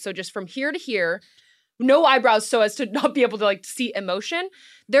expression. So just from here to here no eyebrows so as to not be able to like see emotion.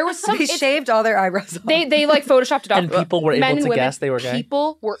 There was some They shaved all their eyebrows off. they like photoshopped it off. And people were Men able and to women, guess they were gay?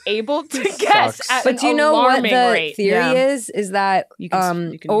 People were able to guess Sucks. at But an do you know what alarming the rate. theory Yeah. is that You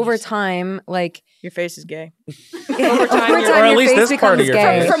can over use- time, like Your face is gay. over time, Or at your least face this part of becomes your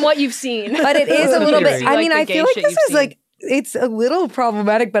gay. face. From what you've seen. But it is That's a the little bit. theory. I Like mean, the I gay feel like shit this you've is seen. like it's a little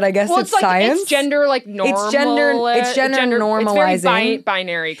problematic, but I guess Well, it's like science. it's gender like normal. It's gender It's very normalizing.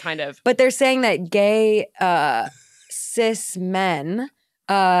 binary kind of. But they're saying that gay cis men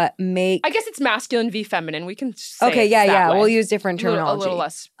make. I guess it's masculine v feminine. We can say Okay, it yeah, that yeah. way. We'll use different A little- terminology. A little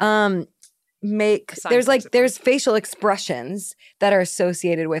less. Make Assign there's like sexism. there's facial expressions that are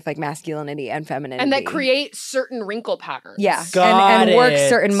associated with like masculinity and femininity, And that create certain wrinkle patterns. yeah, Got and work it.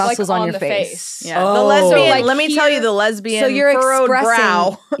 certain Like muscles on your the face. Yeah. Oh. The lesbian. So, like, let me tell you, here- the lesbian So you're furrowed expressing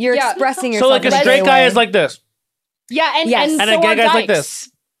brow. you're Yeah. expressing So yourself. like a in straight gay guy way. is like this. Yeah, and Yes. and, And so a gay are guy's like dykes. this.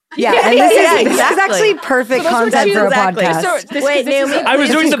 Yeah, and Yeah, this is exactly. actually perfect So those are content two- for a exactly. podcast. So this, Wait, this is Naomi, I was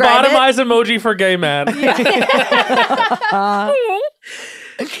Please doing the describe bottom it. eyes emoji for gay man.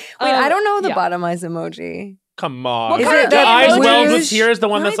 Wait, I don't know the yeah. bottom eyes emoji. Come on. What Is kind it of the the eyes rouge? welled with tears, the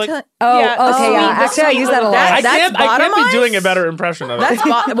one Let that's me like. tell- Oh, Yeah, okay, yeah. the Actually, I use that a lot. That's I can't bottom be doing a eyes? better impression of it. That's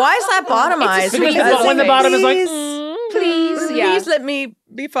why is that bottom eyes? sweet Because when the bottom is like, Please, yeah. Please let me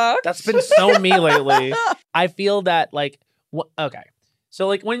be fucked. that's been so me lately. I feel that like, okay. So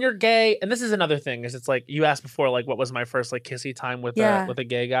like when you're gay, and this is another thing, is it's like you asked before, like what was my first like kissy time with Yeah. a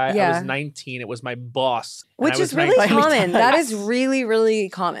gay guy? I Yeah. was 19. It was my boss, and Which I was is really 19. common. That is really, really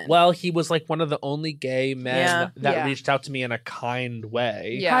common. Well, he was like one of the only gay men Yeah. that Yeah. reached out to me in a kind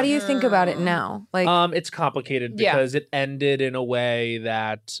way. Yeah. How do you think about it now? Like, It's complicated Yeah. because it ended in a way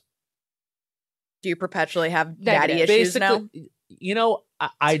that Do you perpetually have daddy Negative. issues now? basically, you know,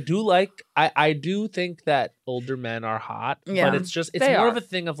 I do think that older men are hot, Yeah. but it's They more are. of a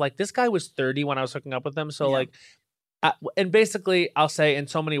thing of like, this guy was 30 when I was hooking up with him. So Yeah. like, and basically I'll say in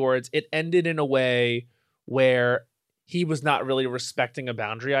so many words, it ended in a way where he was not really respecting a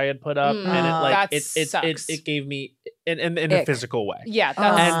boundary I had put up. And it like, That sucks. it gave me in a Ick. physical way. Yeah, And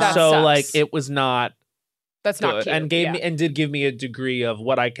that so sucks. like, it was not that's not good cute. and gave yeah. me and did give me a degree of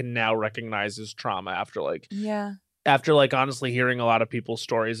what I can now recognize as trauma after yeah. honestly hearing a lot of people's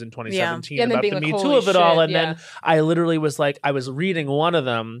stories in 2017 Yeah, and then about being the like, Me Too holy of it all. shit, And then I literally was like, I was reading one of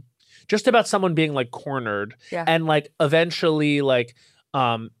them just about someone being like cornered Yeah. and like eventually like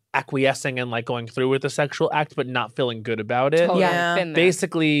acquiescing and like going through with the sexual act, but not feeling good about it. Totally. Yeah. Been there.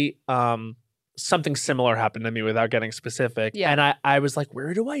 Basically, something similar happened to me without getting specific. Yeah. And I was like,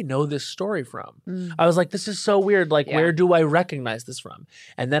 where do I know this story from? Mm. I was like, this is so weird. Like, Yeah. where do I recognize this from?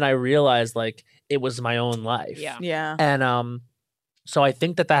 And then I realized like it was my own life. Yeah. Yeah. And so I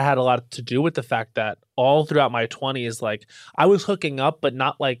think that had a lot to do with the fact that all throughout my 20s, like I was hooking up, but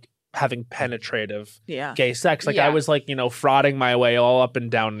not like having penetrative Yeah. gay sex. Like Yeah. I was like, frauding my way all up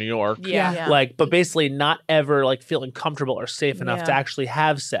and down New York. Yeah. Yeah. Like, but basically not ever like feeling comfortable or safe enough to Yeah. actually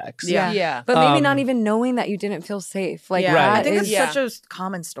have sex. Yeah. Yeah. But maybe not Um, even knowing that you didn't feel safe. Like, yeah. Right. I think is- it's such a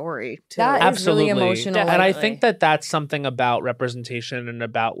common story too. That is Absolutely. really emotional. And I Definitely. think that that's something about representation and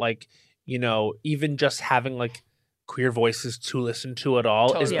about like, even just having like queer voices to listen to at all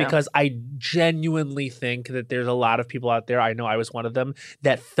is Totally. Yeah. because I genuinely think that there's a lot of people out there, I know I was one of them,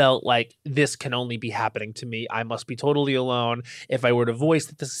 that felt like this can only be happening to me. I must be totally alone. If I were to voice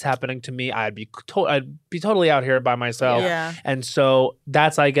that this is happening to me, I'd be totally out here by myself. Yeah. And so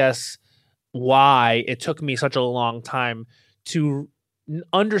that's, I guess, why it took me such a long time to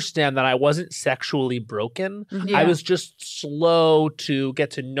understand that I wasn't sexually broken. Mhm. I Yeah. was just slow to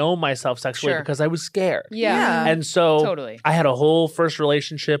get to know myself sexually Sure. because I was scared. Yeah. And so Totally. I had a whole first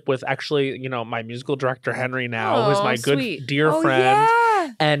relationship with actually, my musical director, Henry now, who's Oh, my good sweet. dear Oh, friend. yeah.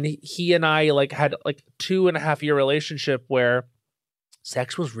 And he and I like had like 2.5 year relationship where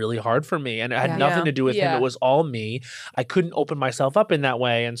sex was really hard for me and it had Yeah. nothing Yeah. to do with him. Yeah. It was all me. I couldn't open myself up in that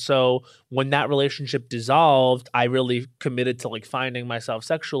way. And so when that relationship dissolved, I really committed to like finding myself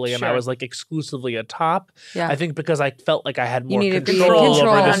sexually. And I Sure. was like exclusively a top. Yeah. I think because I felt like I had You more needed to be in control control.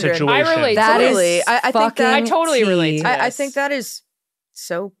 over the 100. situation. I relate. That Totally. is I think that- fucking I totally relate tea. to I Yes. think that is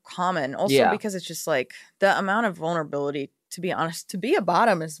so common. Also Yeah. because it's just like the amount of vulnerability, to be honest, to be a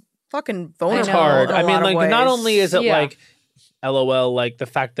bottom is fucking vulnerable. It's hard. in a I mean, lot of like, not ways. only is it Yeah. like, LOL, like the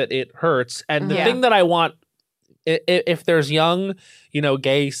fact that it hurts. And the Yeah. thing that I want, if there's young,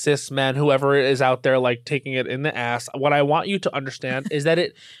 gay, cis men, whoever is out there, like taking it in the ass, what I want you to understand is that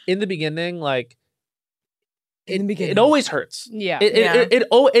in the beginning, like, it always hurts. Yeah.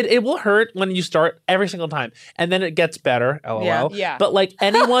 It will hurt when you start every single time, and then it gets better. LOL. Yeah. But like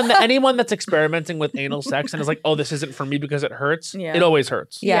anyone that's experimenting with anal sex and is like, oh, this isn't for me because it hurts. Yeah. It always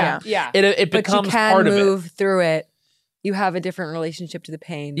hurts. Yeah. It But you becomes can part of it. move through it. You have a different relationship to the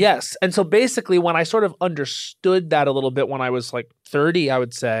pain. Yes. And so basically, when I sort of understood that a little bit when I was like 30, I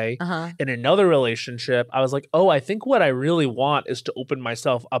would say, in another relationship, I was like, oh, I think what I really want is to open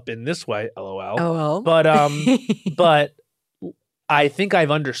myself up in this way. LOL. Oh, But I think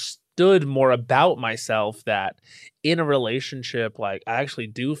I've understood more about myself that in a relationship, like I actually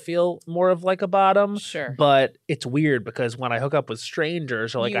do feel more of like a bottom. Sure. But it's weird because when I hook up with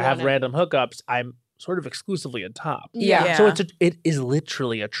strangers or like I have random hookups, I'm sort of exclusively a top. Yeah. So it is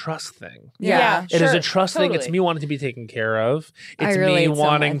literally a trust thing. Yeah. It is a trust thing. It's me wanting to be taken care of. It's me relate so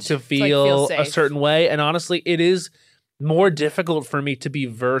wanting much. to feel feel a safe. certain way. And honestly, it is more difficult for me to be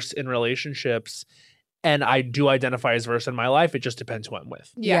versed in relationships. And I do identify as versed in my life. It just depends who I'm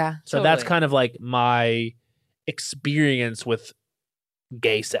with. Yeah. So that's kind of like my experience with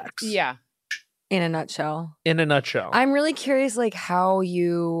gay sex. Yeah. In a nutshell. In a nutshell. I'm really curious, like, how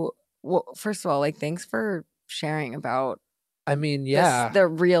you. Well, first of all, like, thanks for sharing about I mean, yeah. the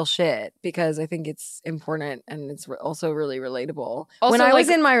real shit, because I think it's important and it's also really relatable. Also, when I was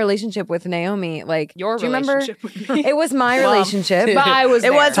like, in my relationship with Naomi, like, Your do you remember? relationship with me. It was my relationship. But I was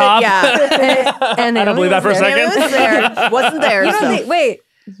there. It was Top. yeah. And I don't Naomi believe that for a was there. second. It was there. Wasn't there. You don't so. think,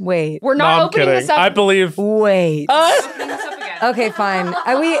 wait. We're No, not I'm opening kidding. this up. I believe. Wait. Opening this up again. Okay, fine.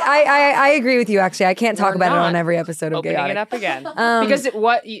 I agree with you. Actually, I can't talk We're about it not on every episode of Opening Chaotic. it up again. Because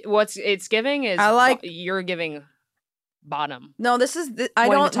what's it's giving is I like- you're giving bottom. No, this is. I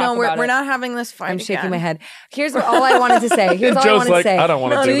When to don't talk know. about We're it. not having this fight. I'm shaking again. my head. Here's all I wanted to say. Here's all I Joe's wanted like, to say. I don't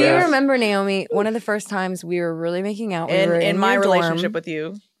want to Do do you this. remember, Naomi, one of the first times we were really making out? We were In my your dorm, relationship with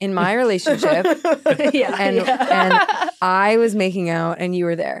you. in my relationship, and I was making out, and you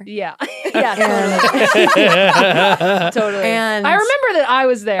were there. Yeah. And, Totally. and I remember that I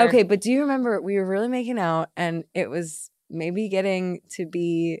was there. Okay, but do you remember we were really making out, and it was maybe getting to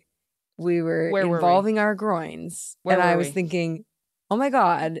be we were Where were we? involving our groins, Where and I were was we? thinking, oh my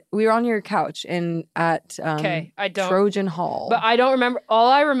god, we were on your couch at Okay, I don't. Trojan Hall. But I don't remember.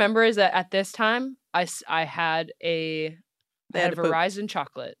 All I remember is that at this time, I had a had to poop. Verizon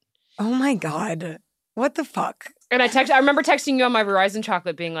chocolate. Oh my god, what the fuck? And I remember texting you on my Verizon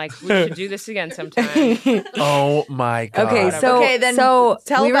chocolate being like, we should do this again sometime. Oh my God. Okay, then so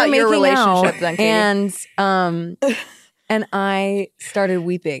tell we about were your making relationship out, then, Katie. and I started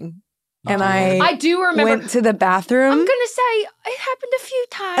weeping, and I do remember. went to the bathroom. I'm gonna say it happened a few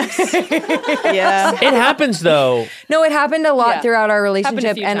times. Yeah. It happens though. No, it happened a lot Yeah. throughout our Happened a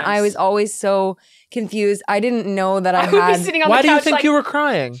relationship, few and I times. was always so confused. I didn't know that I I would be had. sitting on Why the do you couch think like, you were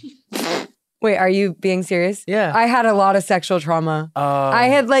crying? Wait, are you being serious? Yeah. I had a lot of sexual trauma. I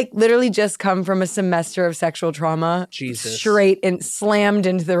had like literally just come from a semester of sexual trauma. Jesus. Straight and slammed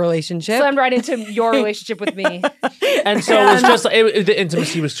into the relationship. slammed right into your relationship with me. And so it was just the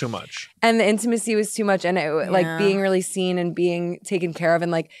intimacy was too much. And the intimacy was too much, and like being really seen and being taken care of,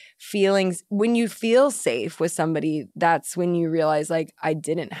 and like feelings. When you feel safe with somebody, that's when you realize like I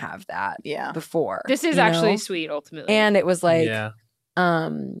didn't have that before. This is you actually know? sweet, ultimately. And it was like Yeah.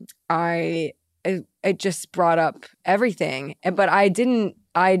 it just brought up everything, but I didn't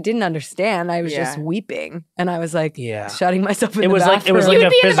understand. I was just weeping, and I was like shutting myself in It the was like bathroom. it was you like would a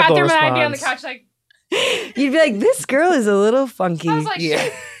be in the physical bathroom and I'd be on the response. couch like, You'd be like, this girl is a little funky. I was like, Her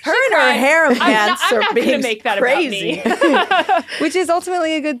and her cried. harem I'm pants not are gonna being make that crazy. about me. Which is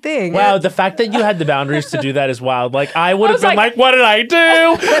ultimately a good thing. Wow, the fact that you had the boundaries to do that is wild. Like I would have was been like, "What did I do?"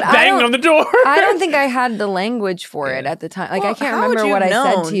 Banging don't- on the door. I don't think I had the language for it at the time. Like Well, I can't how would remember you what I have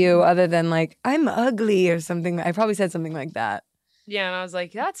said known? to you other than like I'm ugly or something. I probably said something like that. Yeah, and I was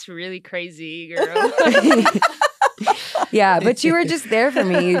like, that's really crazy, girl. Yeah, but you were just there for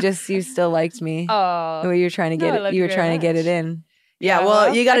me. You still liked me. Oh, you were trying to no, I get love it. You you were very trying to get much. it in Yeah,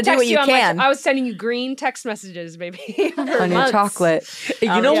 well, you got to I do what text you on my- can. I was sending you green text messages, baby. for on your months. chocolate.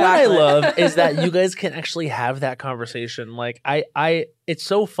 You know what I chocolate. love is that you guys can actually have that conversation. Like it's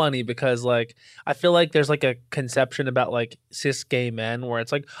so funny because like I feel like there's like a conception about like cis gay men where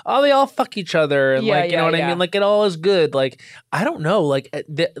it's like, oh, they all fuck each other and Yeah, like you know yeah, what I yeah. mean, like it all is good. Like I don't know, like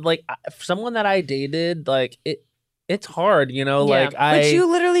someone that I dated, like it's hard, you know, Yeah. like I. But you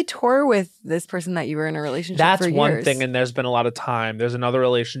literally tore with this person that you were in a relationship That's for years. one thing, and there's been a lot of time. There's another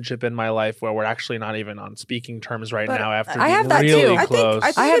relationship in my life where we're actually not even on speaking terms right But now after I being have that too. really I close.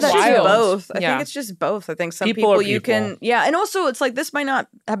 think have it's that just too. both. I Yeah. think it's just both. I think some People are people you can, people. and also it's like this might not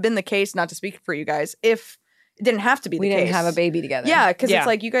have been the case. Not to speak for you guys, if it didn't have to be We the didn't case. have a baby together. Yeah, because Yeah. it's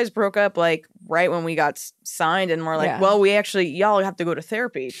like you guys broke up like right when we got signed, and we're like, Yeah. well, y'all have to go to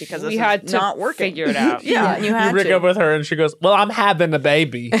therapy because We this had is to not working. figure it out. Yeah, and you had break to. up with her, and she goes, "Well, I'm having a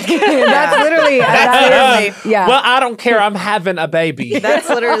baby." That's literally yeah. Well, I don't care. I'm having a baby. That's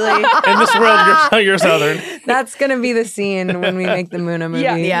literally In this world, you're Southern. That's gonna be the scene when we make the Muna movie.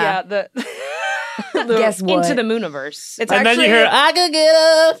 Yeah. The Guess what? Into the Mooniverse. It's And then you actually hear, "I could get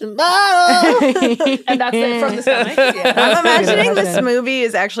up tomorrow." And that's it from the stomach. I'm imagining this imagine. movie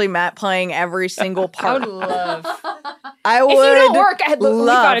is actually Matt playing every single I part. would love. I would If you don't work, we got a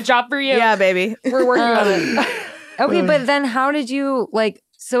love- job for you. Yeah, baby. We're working on it. Okay, but then how did you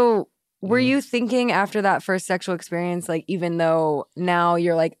so were Mm. you thinking after that first sexual experience, even though now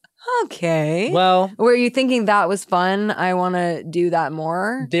you're like, okay. Well, Were you thinking that was fun? I want to do that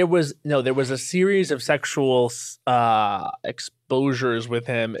more? there was a series of sexual exposures with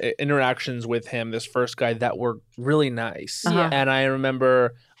him, interactions with him, this first guy, that were really nice. Uh-huh. And I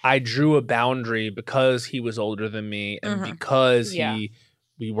remember I drew a boundary because he was older than me, and because Yeah.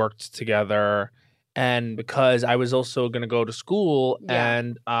 we worked together, and because I was also going to go to school, Yeah.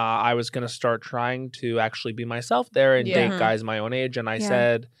 and I was going to start trying to actually be myself there and Yeah. date guys my own age. And I Yeah.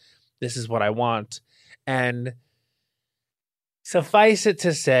 said, this is what I want. And suffice it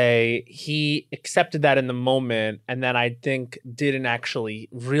to say, he accepted that in the moment, and then I think didn't actually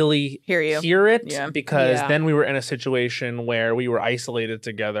really Hear it, Yeah. because Yeah. then we were in a situation where we were isolated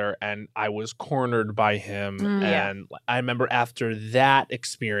together, and I was cornered by him. Yeah. And I remember after that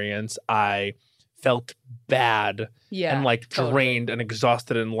experience, I felt bad Yeah. and totally. drained and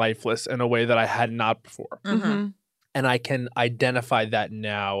exhausted and lifeless in a way that I had not before. Mm-hmm. And I can identify that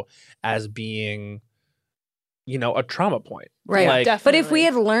now as being, a trauma point. Right. Like, But if we Definitely.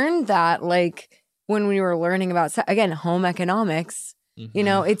 had learned that, when we were learning about, again, home economics,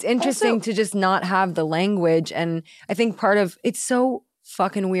 mhm. it's interesting to just not have the language. And I think part of it's so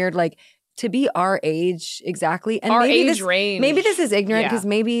fucking weird, to be our age exactly. And Our maybe age this, range. maybe this is ignorant Yeah. because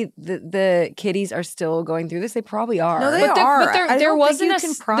maybe the kiddies are still going through this. They probably are. No, they But there, are. but there, I there don't think wasn't you a can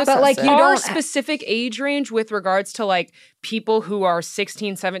s- the- process But, like, it. you our don't- specific age range with regards to people who are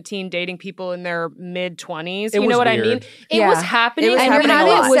 16, 17 dating people in their mid 20s. It You know was what I mean? weird. It Yeah. was happening. It was and you're happening a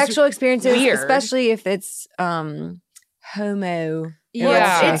having lot. was sexual experiences, weird. especially if it's homo.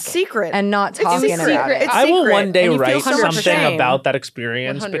 Yeah. It's secret. and not It's talking secret. about it. It's I will secret, one day and you feel write so much something shame. about that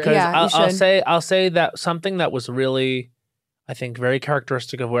experience 100. because Yeah, you I'll say that something that was really, I think, very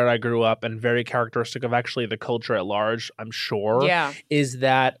characteristic of where I grew up and very characteristic of actually the culture at large, I'm sure, Yeah. is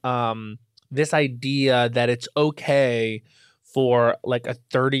that this idea that it's okay for a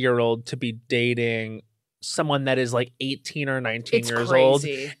 30-year-old to be dating someone that is 18 or 19 It's years old.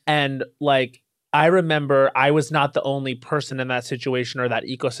 crazy. And I remember I was not the only person in that situation or that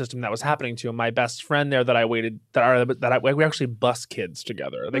ecosystem that was happening to. My best friend there we actually bus kids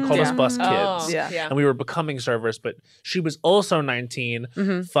together. They called us Yeah. bus kids. Oh, Yeah. And we were becoming servers, but she was also 19,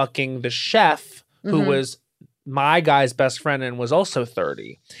 Mhm. fucking the chef who Mhm. was my guy's best friend and was also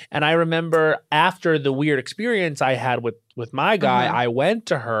 30. And I remember after the weird experience I had with my guy, I went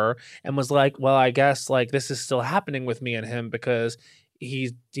to her and was like, well, I guess this is still happening with me and him because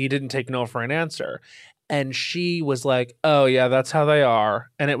he didn't take no for an answer. And she was like, oh yeah, that's how they are.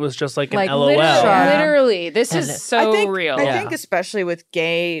 And it was just an LOL. Literally. This And is so real. I think especially with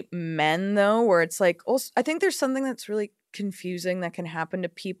gay men though, where it's also, I think there's something that's really confusing that can happen to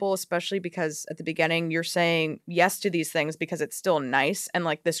people, especially because at the beginning you're saying yes to these things because it's still nice, and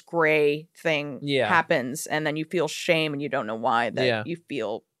this gray thing Yeah. happens, and then you feel shame and you don't know why that Yeah. you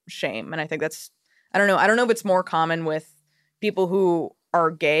feel shame. And I think that's, I don't know if it's more common with people who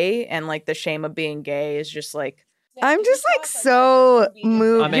are gay, and the shame of being gay is just I'm just so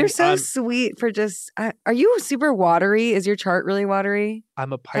moved. You're so I'm- sweet for just. Are you super watery? Is your chart really watery?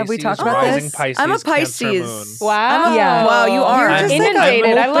 I'm a Pisces, Have we talked about rising this? Pisces, I'm a Cancer Pisces. moon. Wow. Yeah. Wow, you are. You're just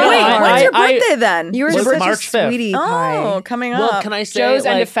inundated. I love Wait, it. when's your I- birthday then? You were What's such March a 5th? sweetie Oh, pie. coming up. Well, can I say Joe's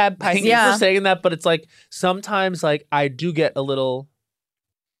end of Feb Pisces. Thank you Yeah. for saying that, but it's sometimes I do get a little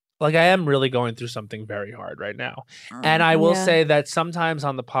I am really going through something very hard right now. And I will Yeah. say that sometimes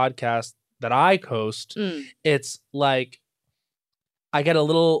on the podcast that I host, Mm. it's I get a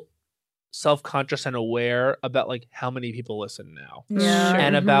little self-conscious and aware about how many people listen now. Yeah.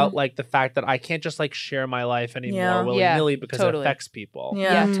 And Mhm. about the fact that I can't just share my life anymore Yeah. willy-nilly because totally. it affects people.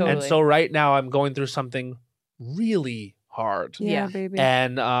 Yeah. Mhm. totally. And so right now I'm going through something really hard. Yeah, Yeah. baby.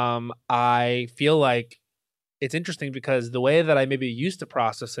 And I feel like it's interesting because the way that I maybe used to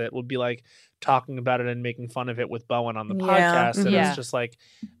process it would be talking about it and making fun of it with Bowen on the Yeah. podcast. And Yeah. it's just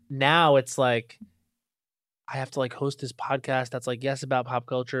now it's I have to host this podcast that's yes about pop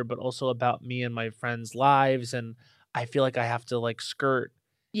culture, but also about me and my friends' lives. And I feel like I have to skirt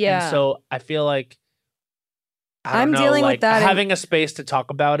And so I feel like I'm dealing with that having a space to talk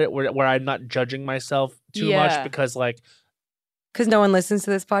about it where I'm not judging myself too much because no one listens to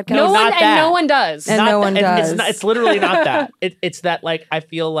this podcast. No one, not and that. no one does. And no one does. It's literally not that. It's that like I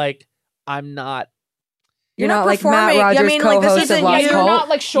feel like I'm not. You're not like Matt Rogers, co-host of Lost You're Cult. not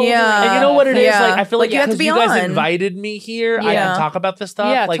like shouldering. And you know what it is? Like I feel like you have to be you guys on. invited me here, I can talk about this stuff.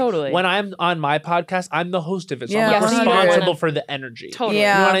 Yeah, like, totally. When I'm on my podcast, I'm the host of it, so Yeah, I'm 100%. responsible for the energy. Totally.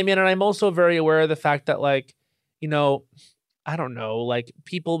 Yeah. You know what I mean? And I'm also very aware of the fact that like, you know, I don't know, like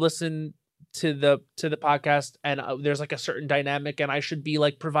people listen to the podcast and there's like a certain dynamic and I should be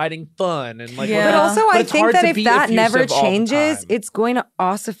like providing fun and like Yeah. But also, But I it's think hard that to if be that never effusive all the changes, time. it's going to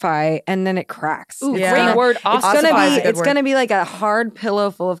ossify and then it cracks. Ooh, It's Yeah. great gonna- word. It's Ossify gonna is a be. good It's word. gonna be like a hard pillow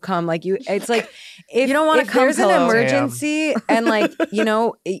full of cum. Like it's like if You don't want a if cum there's pillow. an emergency and like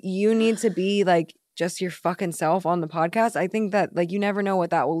you need to be like just your fucking self on the podcast. I think that like you never know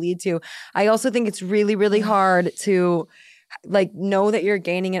what that will lead to. I also think it's really really hard to like know that you're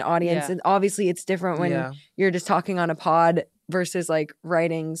gaining an audience, Yeah. and obviously it's different when you're just talking on a pod versus like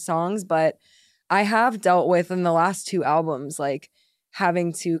writing songs. But I have dealt with in the last 2 albums like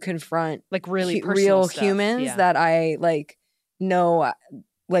having to confront Like really real personal stuff. humans Yeah. that I like know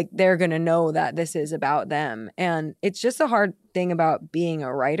like they're gonna know that this is about them, and it's just a hard thing about being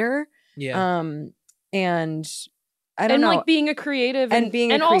a writer. And I don't and know, like being a creative And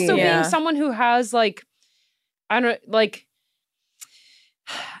being a and also creative. being Yeah. someone who has like I don't like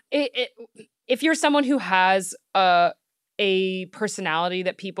if you're someone who has a personality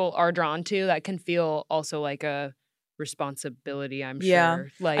that people are drawn to, that can feel also like a responsibility, I'm Yeah.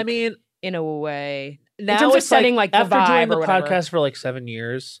 sure. Like I mean, in a way. now in terms of it's setting like the after vibe doing the or whatever. podcast for like 7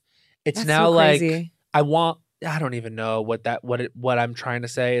 years, it's That's now so like crazy. I don't even know what I'm trying to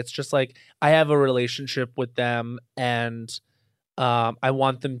say. It's just like I have a relationship with them and I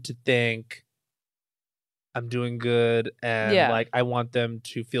want them to think I'm doing good and like I want them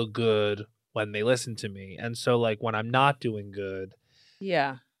to feel good when they listen to me. And so like when I'm not doing good,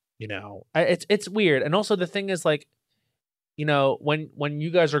 Yeah. you know, it's weird. And also the thing is like, you know, when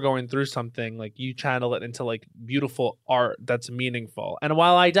you guys are going through something, like you channel it into like beautiful art that's meaningful. And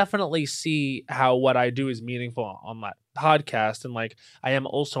while I definitely see how what I do is meaningful on my podcast, and like I am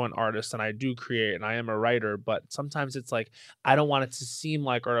also an artist and I do create and I am a writer, but sometimes it's like I don't want it to seem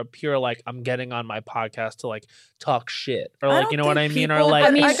like or appear like I'm getting on my podcast to like talk shit or I like don't you know what I think mean or people- like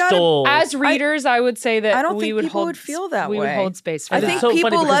I mean, extol. As readers, I would say that I don't we think would people hold would feel that we would way. hold space for I that. think so funny people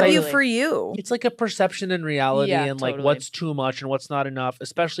because love I- you for you. It's like a perception and reality Yeah, and like totally. what's too much and what's not enough,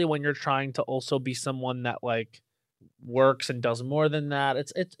 especially when you're trying to also be someone that like works and does more than that.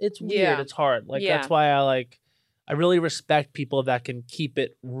 It's weird. Yeah. It's hard. Like Yeah. that's why I really respect people that can keep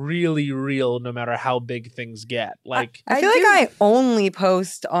it really real no matter how big things get. Like I feel like I only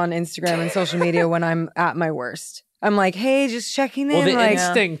post on Instagram and social media when I'm at my worst. I'm like, hey, just checking in. well, the like,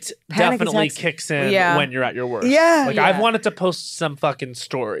 instinct panic definitely attacks. kicks in Yeah. when you're at your worst. Yeah. Like Yeah. I've wanted to post some fucking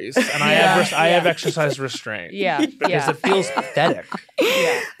stories, and I Yeah. have exercised restraint. Yeah. because Yeah. it feels pathetic.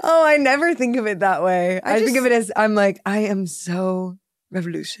 Yeah. Oh, I never think of it that way. I think just- of it as I'm like, I am so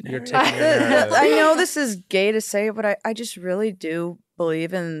revolutionary. You're taking your narrative. I know this is gay to say, but I just really do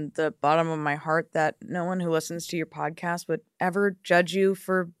believe in the bottom of my heart that no one who listens to your podcast would ever judge you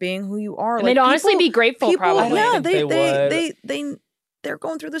for being who you are. And they'd honestly be grateful, probably. Yeah, think they're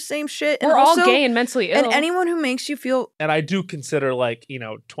going through the same shit. We're and all also, gay and mentally ill. And anyone who makes you feel And I do consider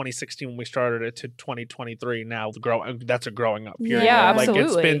 2016 when we started it to 2023 now that's a growing up period. Yeah, Like it's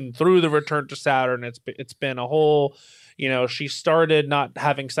absolutely. been through the return to Saturn. It's been a whole, she started not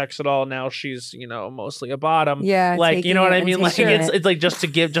having sex at all. Now she's, mostly a bottom. Yeah, Like, you taking know what it I and mean? Like taking it's it. it's like just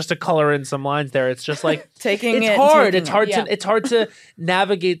to color in some lines there. It's just like taking it's it. hard. and It's taking hard it. Yeah. to it's hard to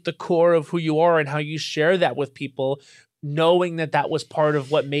navigate the core of who you are and how you share that with people, knowing that was part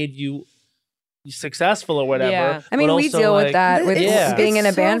of what made you successful or whatever. Yeah. I mean, but we also, deal with like, that with Yeah. being in a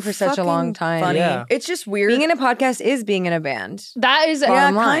It's band so for such a long fucking time. funny. Yeah. It's just weird. Being in a podcast is being in a band. That is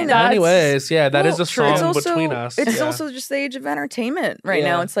Bottom line. kind of. In many ways, yeah, that is a True. song It's also- between us. It's yeah. also just the age of entertainment right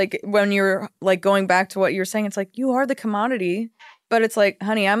now. Yeah. It's like when you're like going back to what you were saying, it's like you are the commodity, but it's like,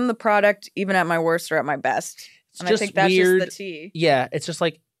 honey, I'm the product even at my worst or at my best. It's And I just think that's weird. just the tea. Yeah, it's just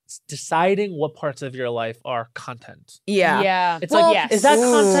like deciding what parts of your life are content. Yeah. Yeah. It's Well, like, yes. is that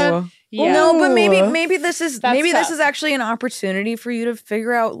content? Yeah. No, but Ooh. maybe this is That's maybe this tough. is actually an opportunity for you to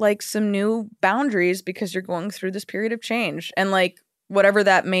figure out like some new boundaries because you're going through this period of change and like whatever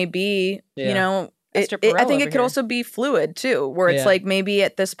that may be, Yeah. you know. Esther I Perel think over it could here. also be fluid too, where it's Yeah. like maybe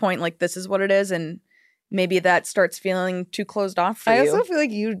at this point like this is what it is and maybe that starts feeling too closed off for I you. also feel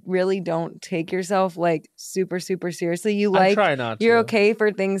like you really don't take yourself like super, super seriously. I try not you're to. okay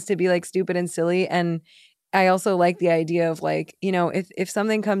for things to be like stupid and silly. And I also like the idea of like, you know, if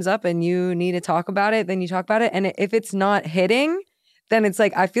something comes up and you need to talk about it, then you talk about it. And if it's not hitting, then it's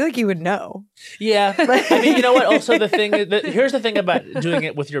like, I feel like you would know. Yeah. I mean, you know what? Also, here's the thing about doing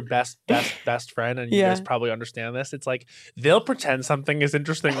it with your best friend, and you guys probably understand this. It's like, they'll pretend something is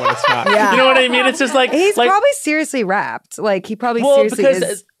interesting when it's not. Yeah. You know what I mean? It's just like... He's probably seriously wrapped. Like, he probably seriously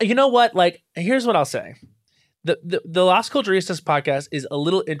is. You know what? Like, here's what I'll say. The Las Culturistas podcast is a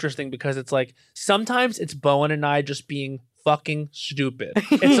little interesting because it's like, sometimes it's Bowen and I just being fucking stupid.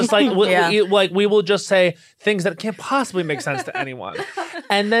 It's just like we will just say things that can't possibly make sense to anyone.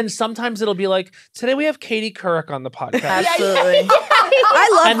 And then sometimes it'll be like, today we have Katie Couric on the podcast. Absolutely.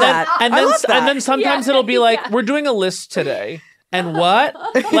 I love that. And then sometimes it'll be like, we're doing a list today. And what?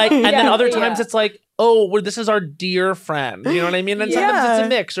 Like, and then other times it's like, oh, this is our dear friend. You know what I mean? And sometimes it's a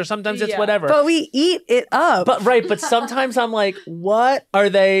mix, or sometimes it's whatever. But we eat it up. But sometimes I'm like, what are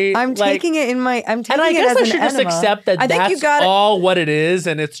they? I'm taking it in my. I'm taking and I it guess as I an should just enema. accept that I think you that's got it. all what it is,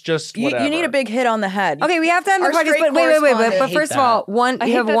 and it's just whatever. You need a big hit on the head. Okay, we have to end the Our podcast. straight But wait. correspondent. But first of all, I you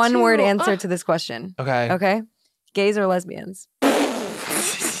hate have that one too. word answer to this question. Okay. Okay, gays or lesbians?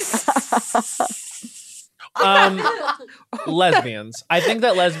 Lesbians. I think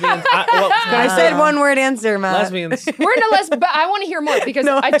that lesbians. I said one word answer, Matt. Lesbians. We're in a lesbian, but I want to hear more because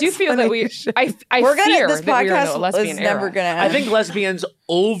No, I do it's feel that funny. I We're fear this that we are in a podcast lesbian is era. never gonna end. I think lesbians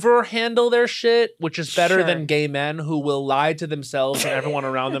overhandle their shit, which is better Sure. than gay men who will lie to themselves and everyone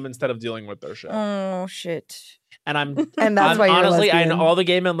around them instead of dealing with their shit. Oh shit. And And that's why you're honestly, I lesbian. know all the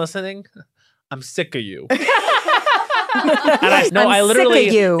gay men listening, I'm sick of you. I'm I sick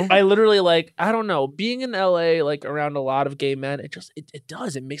of you. I literally like, I don't know, being in LA, like around a lot of gay men,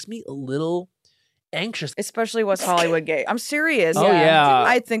 it makes me a little anxious. Especially West Hollywood gay. I'm serious. Oh, yeah.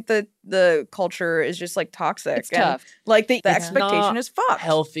 I think that the culture is just like toxic. It's tough. Like the It's expectation not is fucked.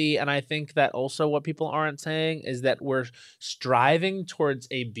 healthy. And I think that also what people aren't saying is that we're striving towards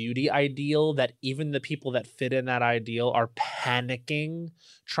a beauty ideal that even the people that fit in that ideal are panicking,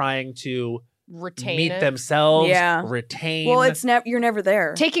 trying to Retain meet it. themselves, Yeah. retain. Well, it's you're never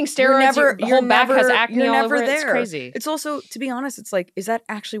there. Taking steroids, your whole back has acne you're all never over it. It's there. crazy. It's also, to be honest, it's like, is that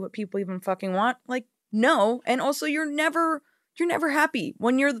actually what people even fucking want? Like, no. And also, you're never happy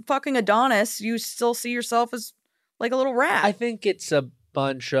when you're the fucking Adonis. You still see yourself as like a little rat. I think it's a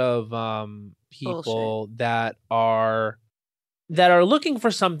bunch of people that are looking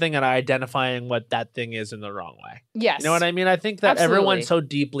for something and identifying what that thing is in the wrong way. Yes. You know what I mean? I think that Absolutely. everyone so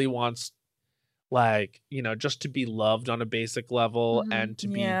deeply wants, like, you know, just to be loved on a basic level and to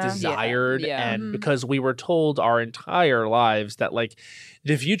be desired. Yeah. And because we were told our entire lives that, like,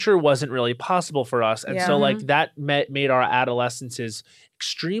 the future wasn't really possible for us. And so, like, that made our adolescences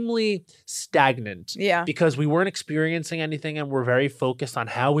extremely stagnant. Yeah. Because we weren't experiencing anything and we're very focused on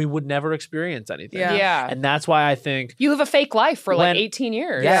how we would never experience anything. Yeah. And that's why I think You live a fake life for When- like 18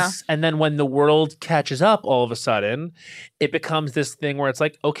 years. yes. And then when the world catches up all of a sudden, it becomes this thing where it's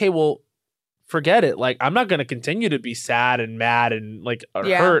like, okay, well, forget it. Like, I'm not going to continue to be sad and mad and like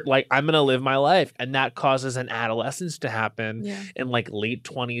hurt. Like, I'm going to live my life. And that causes an adolescence to happen in like late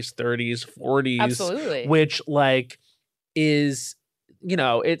 20s, 30s, 40s. Absolutely. Which like is, you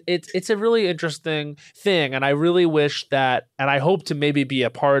know, it's a really interesting thing. And I really wish that, and I hope to maybe be a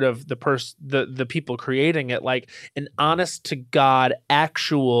part of the people creating it, like an honest to God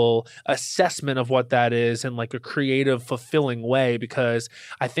actual assessment of what that is in like a creative, fulfilling way, because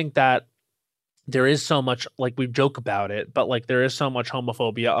I think that there is so much, like, we joke about it, but like there is so much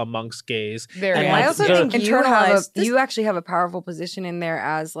homophobia amongst gays. Very And, And like, I also the- think internalized- you actually have a powerful position in there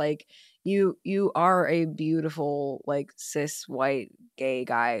as like you are a beautiful like cis white gay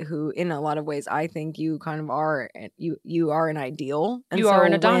guy who in a lot of ways I think you kind of are you are an ideal. And You are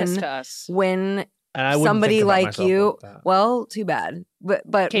an so Adonis to us. when and I wouldn't somebody think about like myself you, like that. well, too bad.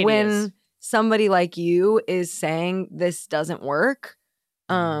 But Katie when is. somebody like you is saying this doesn't work,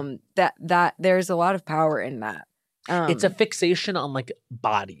 that there's a lot lot in that. It's a fixation on like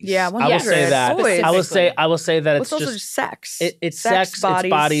bodies. Yeah, I will say 100. that. Always. I will say that Well, it's it's also just just sex. it's sex, it's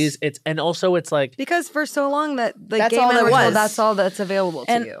bodies, and also it's like because for so long that like That's gay all men there were told was. that's all that's available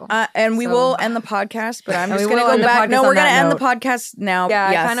to and you. and we So- will end the podcast, but I'm And just we going to will go end the back. podcast No, on we're going to that end the note. podcast now.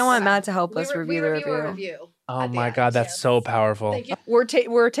 Yeah, Yes. I kind of want Matt to help us review the review our review. review. Oh my God, that's so powerful. We're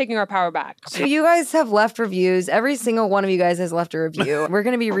taking our power back. So you guys have left reviews. Every single one of you guys has left a review. We're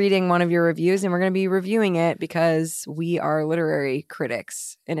going to be reading one of your reviews and we're going to be reviewing it because we are literary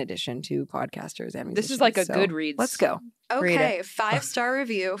critics in addition to podcasters and musicians. This is like a So Goodreads. Let's go. Okay, 5-star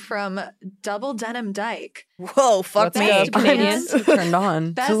review from Double Denim Dyke. Whoa, fuck Let's me. go. Canadian. I'm turned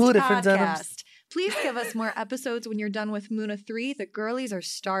on. Best Two different denims. podcast. Please give us more episodes when you're done with Muna 3. The girlies are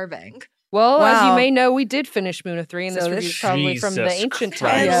starving. Well, as you Wow. may know, we did finish Muna 3, and this So review this- is probably from the Jesus ancient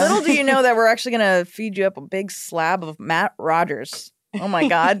Christ. times. And little do you know that we're actually going to feed you up a big slab of Matt Rogers. Oh my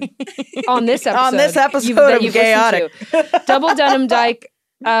God. On this episode. On this episode that of you've listened Chaotic. to. Double Denim Dyke.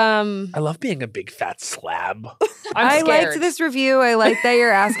 I love being a big fat slab. I I'm liked scared. this review. I like that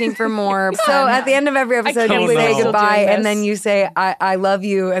you're asking for more. So at the end of every episode, can't you believe say I'm still goodbye doing and then this. you say, I love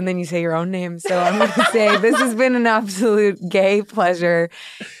you, and then you say your own name. So I'm going to say this has been an absolute gay pleasure.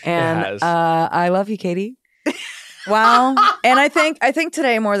 And has. I love you, Katie. Wow. And I think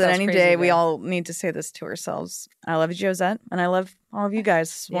today more than Sounds any crazy day, to we me. all need to say this to ourselves. I love you, Josette, and I love all of you guys.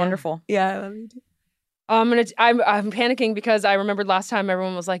 It's wonderful. Yeah, I love you too. I'm panicking because I remembered last time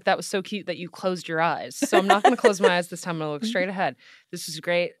everyone was like, that was so cute that you closed your eyes. So I'm not going to close my eyes this time. I'm going to look straight ahead. This is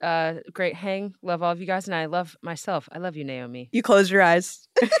great. Great hang. Love all of you guys. And I love myself. I love you, Naomi. You close your eyes.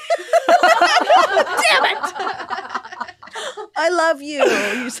 Damn it! I love you.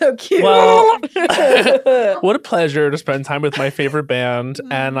 You're so cute. Well, what a pleasure to spend time with my favorite band.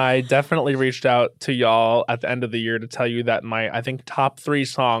 And I definitely reached out to y'all at the end of the year to tell you that my, I think, top 3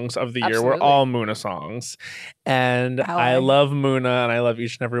 songs of the year were Absolutely. all Muna songs. And I love Muna and I love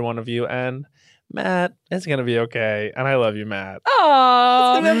each and every one of you. And Matt, it's going to be okay. And I love you, Matt.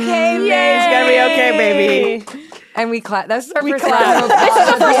 Oh, It's gonna be okay, baby. It's gonna be okay, baby. And we clap. That's our first clap. clap. This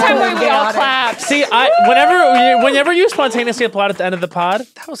is the first time we all clapped. See, whenever you spontaneously applaud at the end of the pod,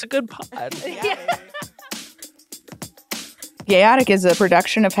 that was a good pod. Chaotic is a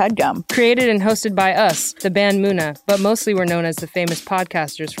production of HeadGum. Created and hosted by us, the band Muna, but mostly we're known as the famous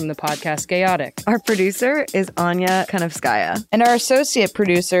podcasters from the podcast Chaotic. Our producer is Anya Kanovskaya. And our associate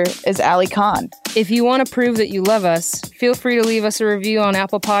producer is Ali Khan. If you want to prove that you love us, feel free to leave us a review on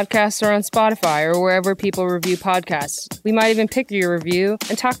Apple Podcasts or on Spotify or wherever people review podcasts. We might even pick your review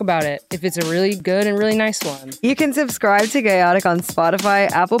and talk about it if it's a really good and really nice one. You can subscribe to Chaotic on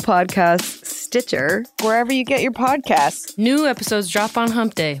Spotify, Apple Podcasts, Stitcher. Wherever you get your podcasts. New episodes drop on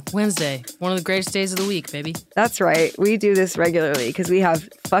Hump Day, Wednesday. One of the greatest days of the week, baby. That's right. We do this regularly because we have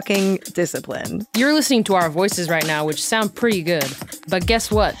fucking discipline. You're listening to our voices right now, which sound pretty good. But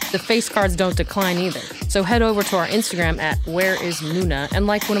guess what? The face cards don't decline either. So head over to our Instagram at whereismuna and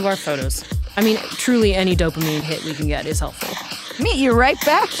like one of our photos. I mean, truly any dopamine hit we can get is helpful. Meet you right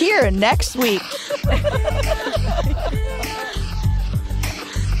back here next week.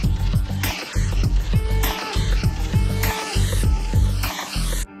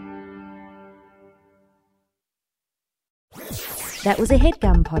 That was a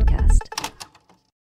HeadGum podcast.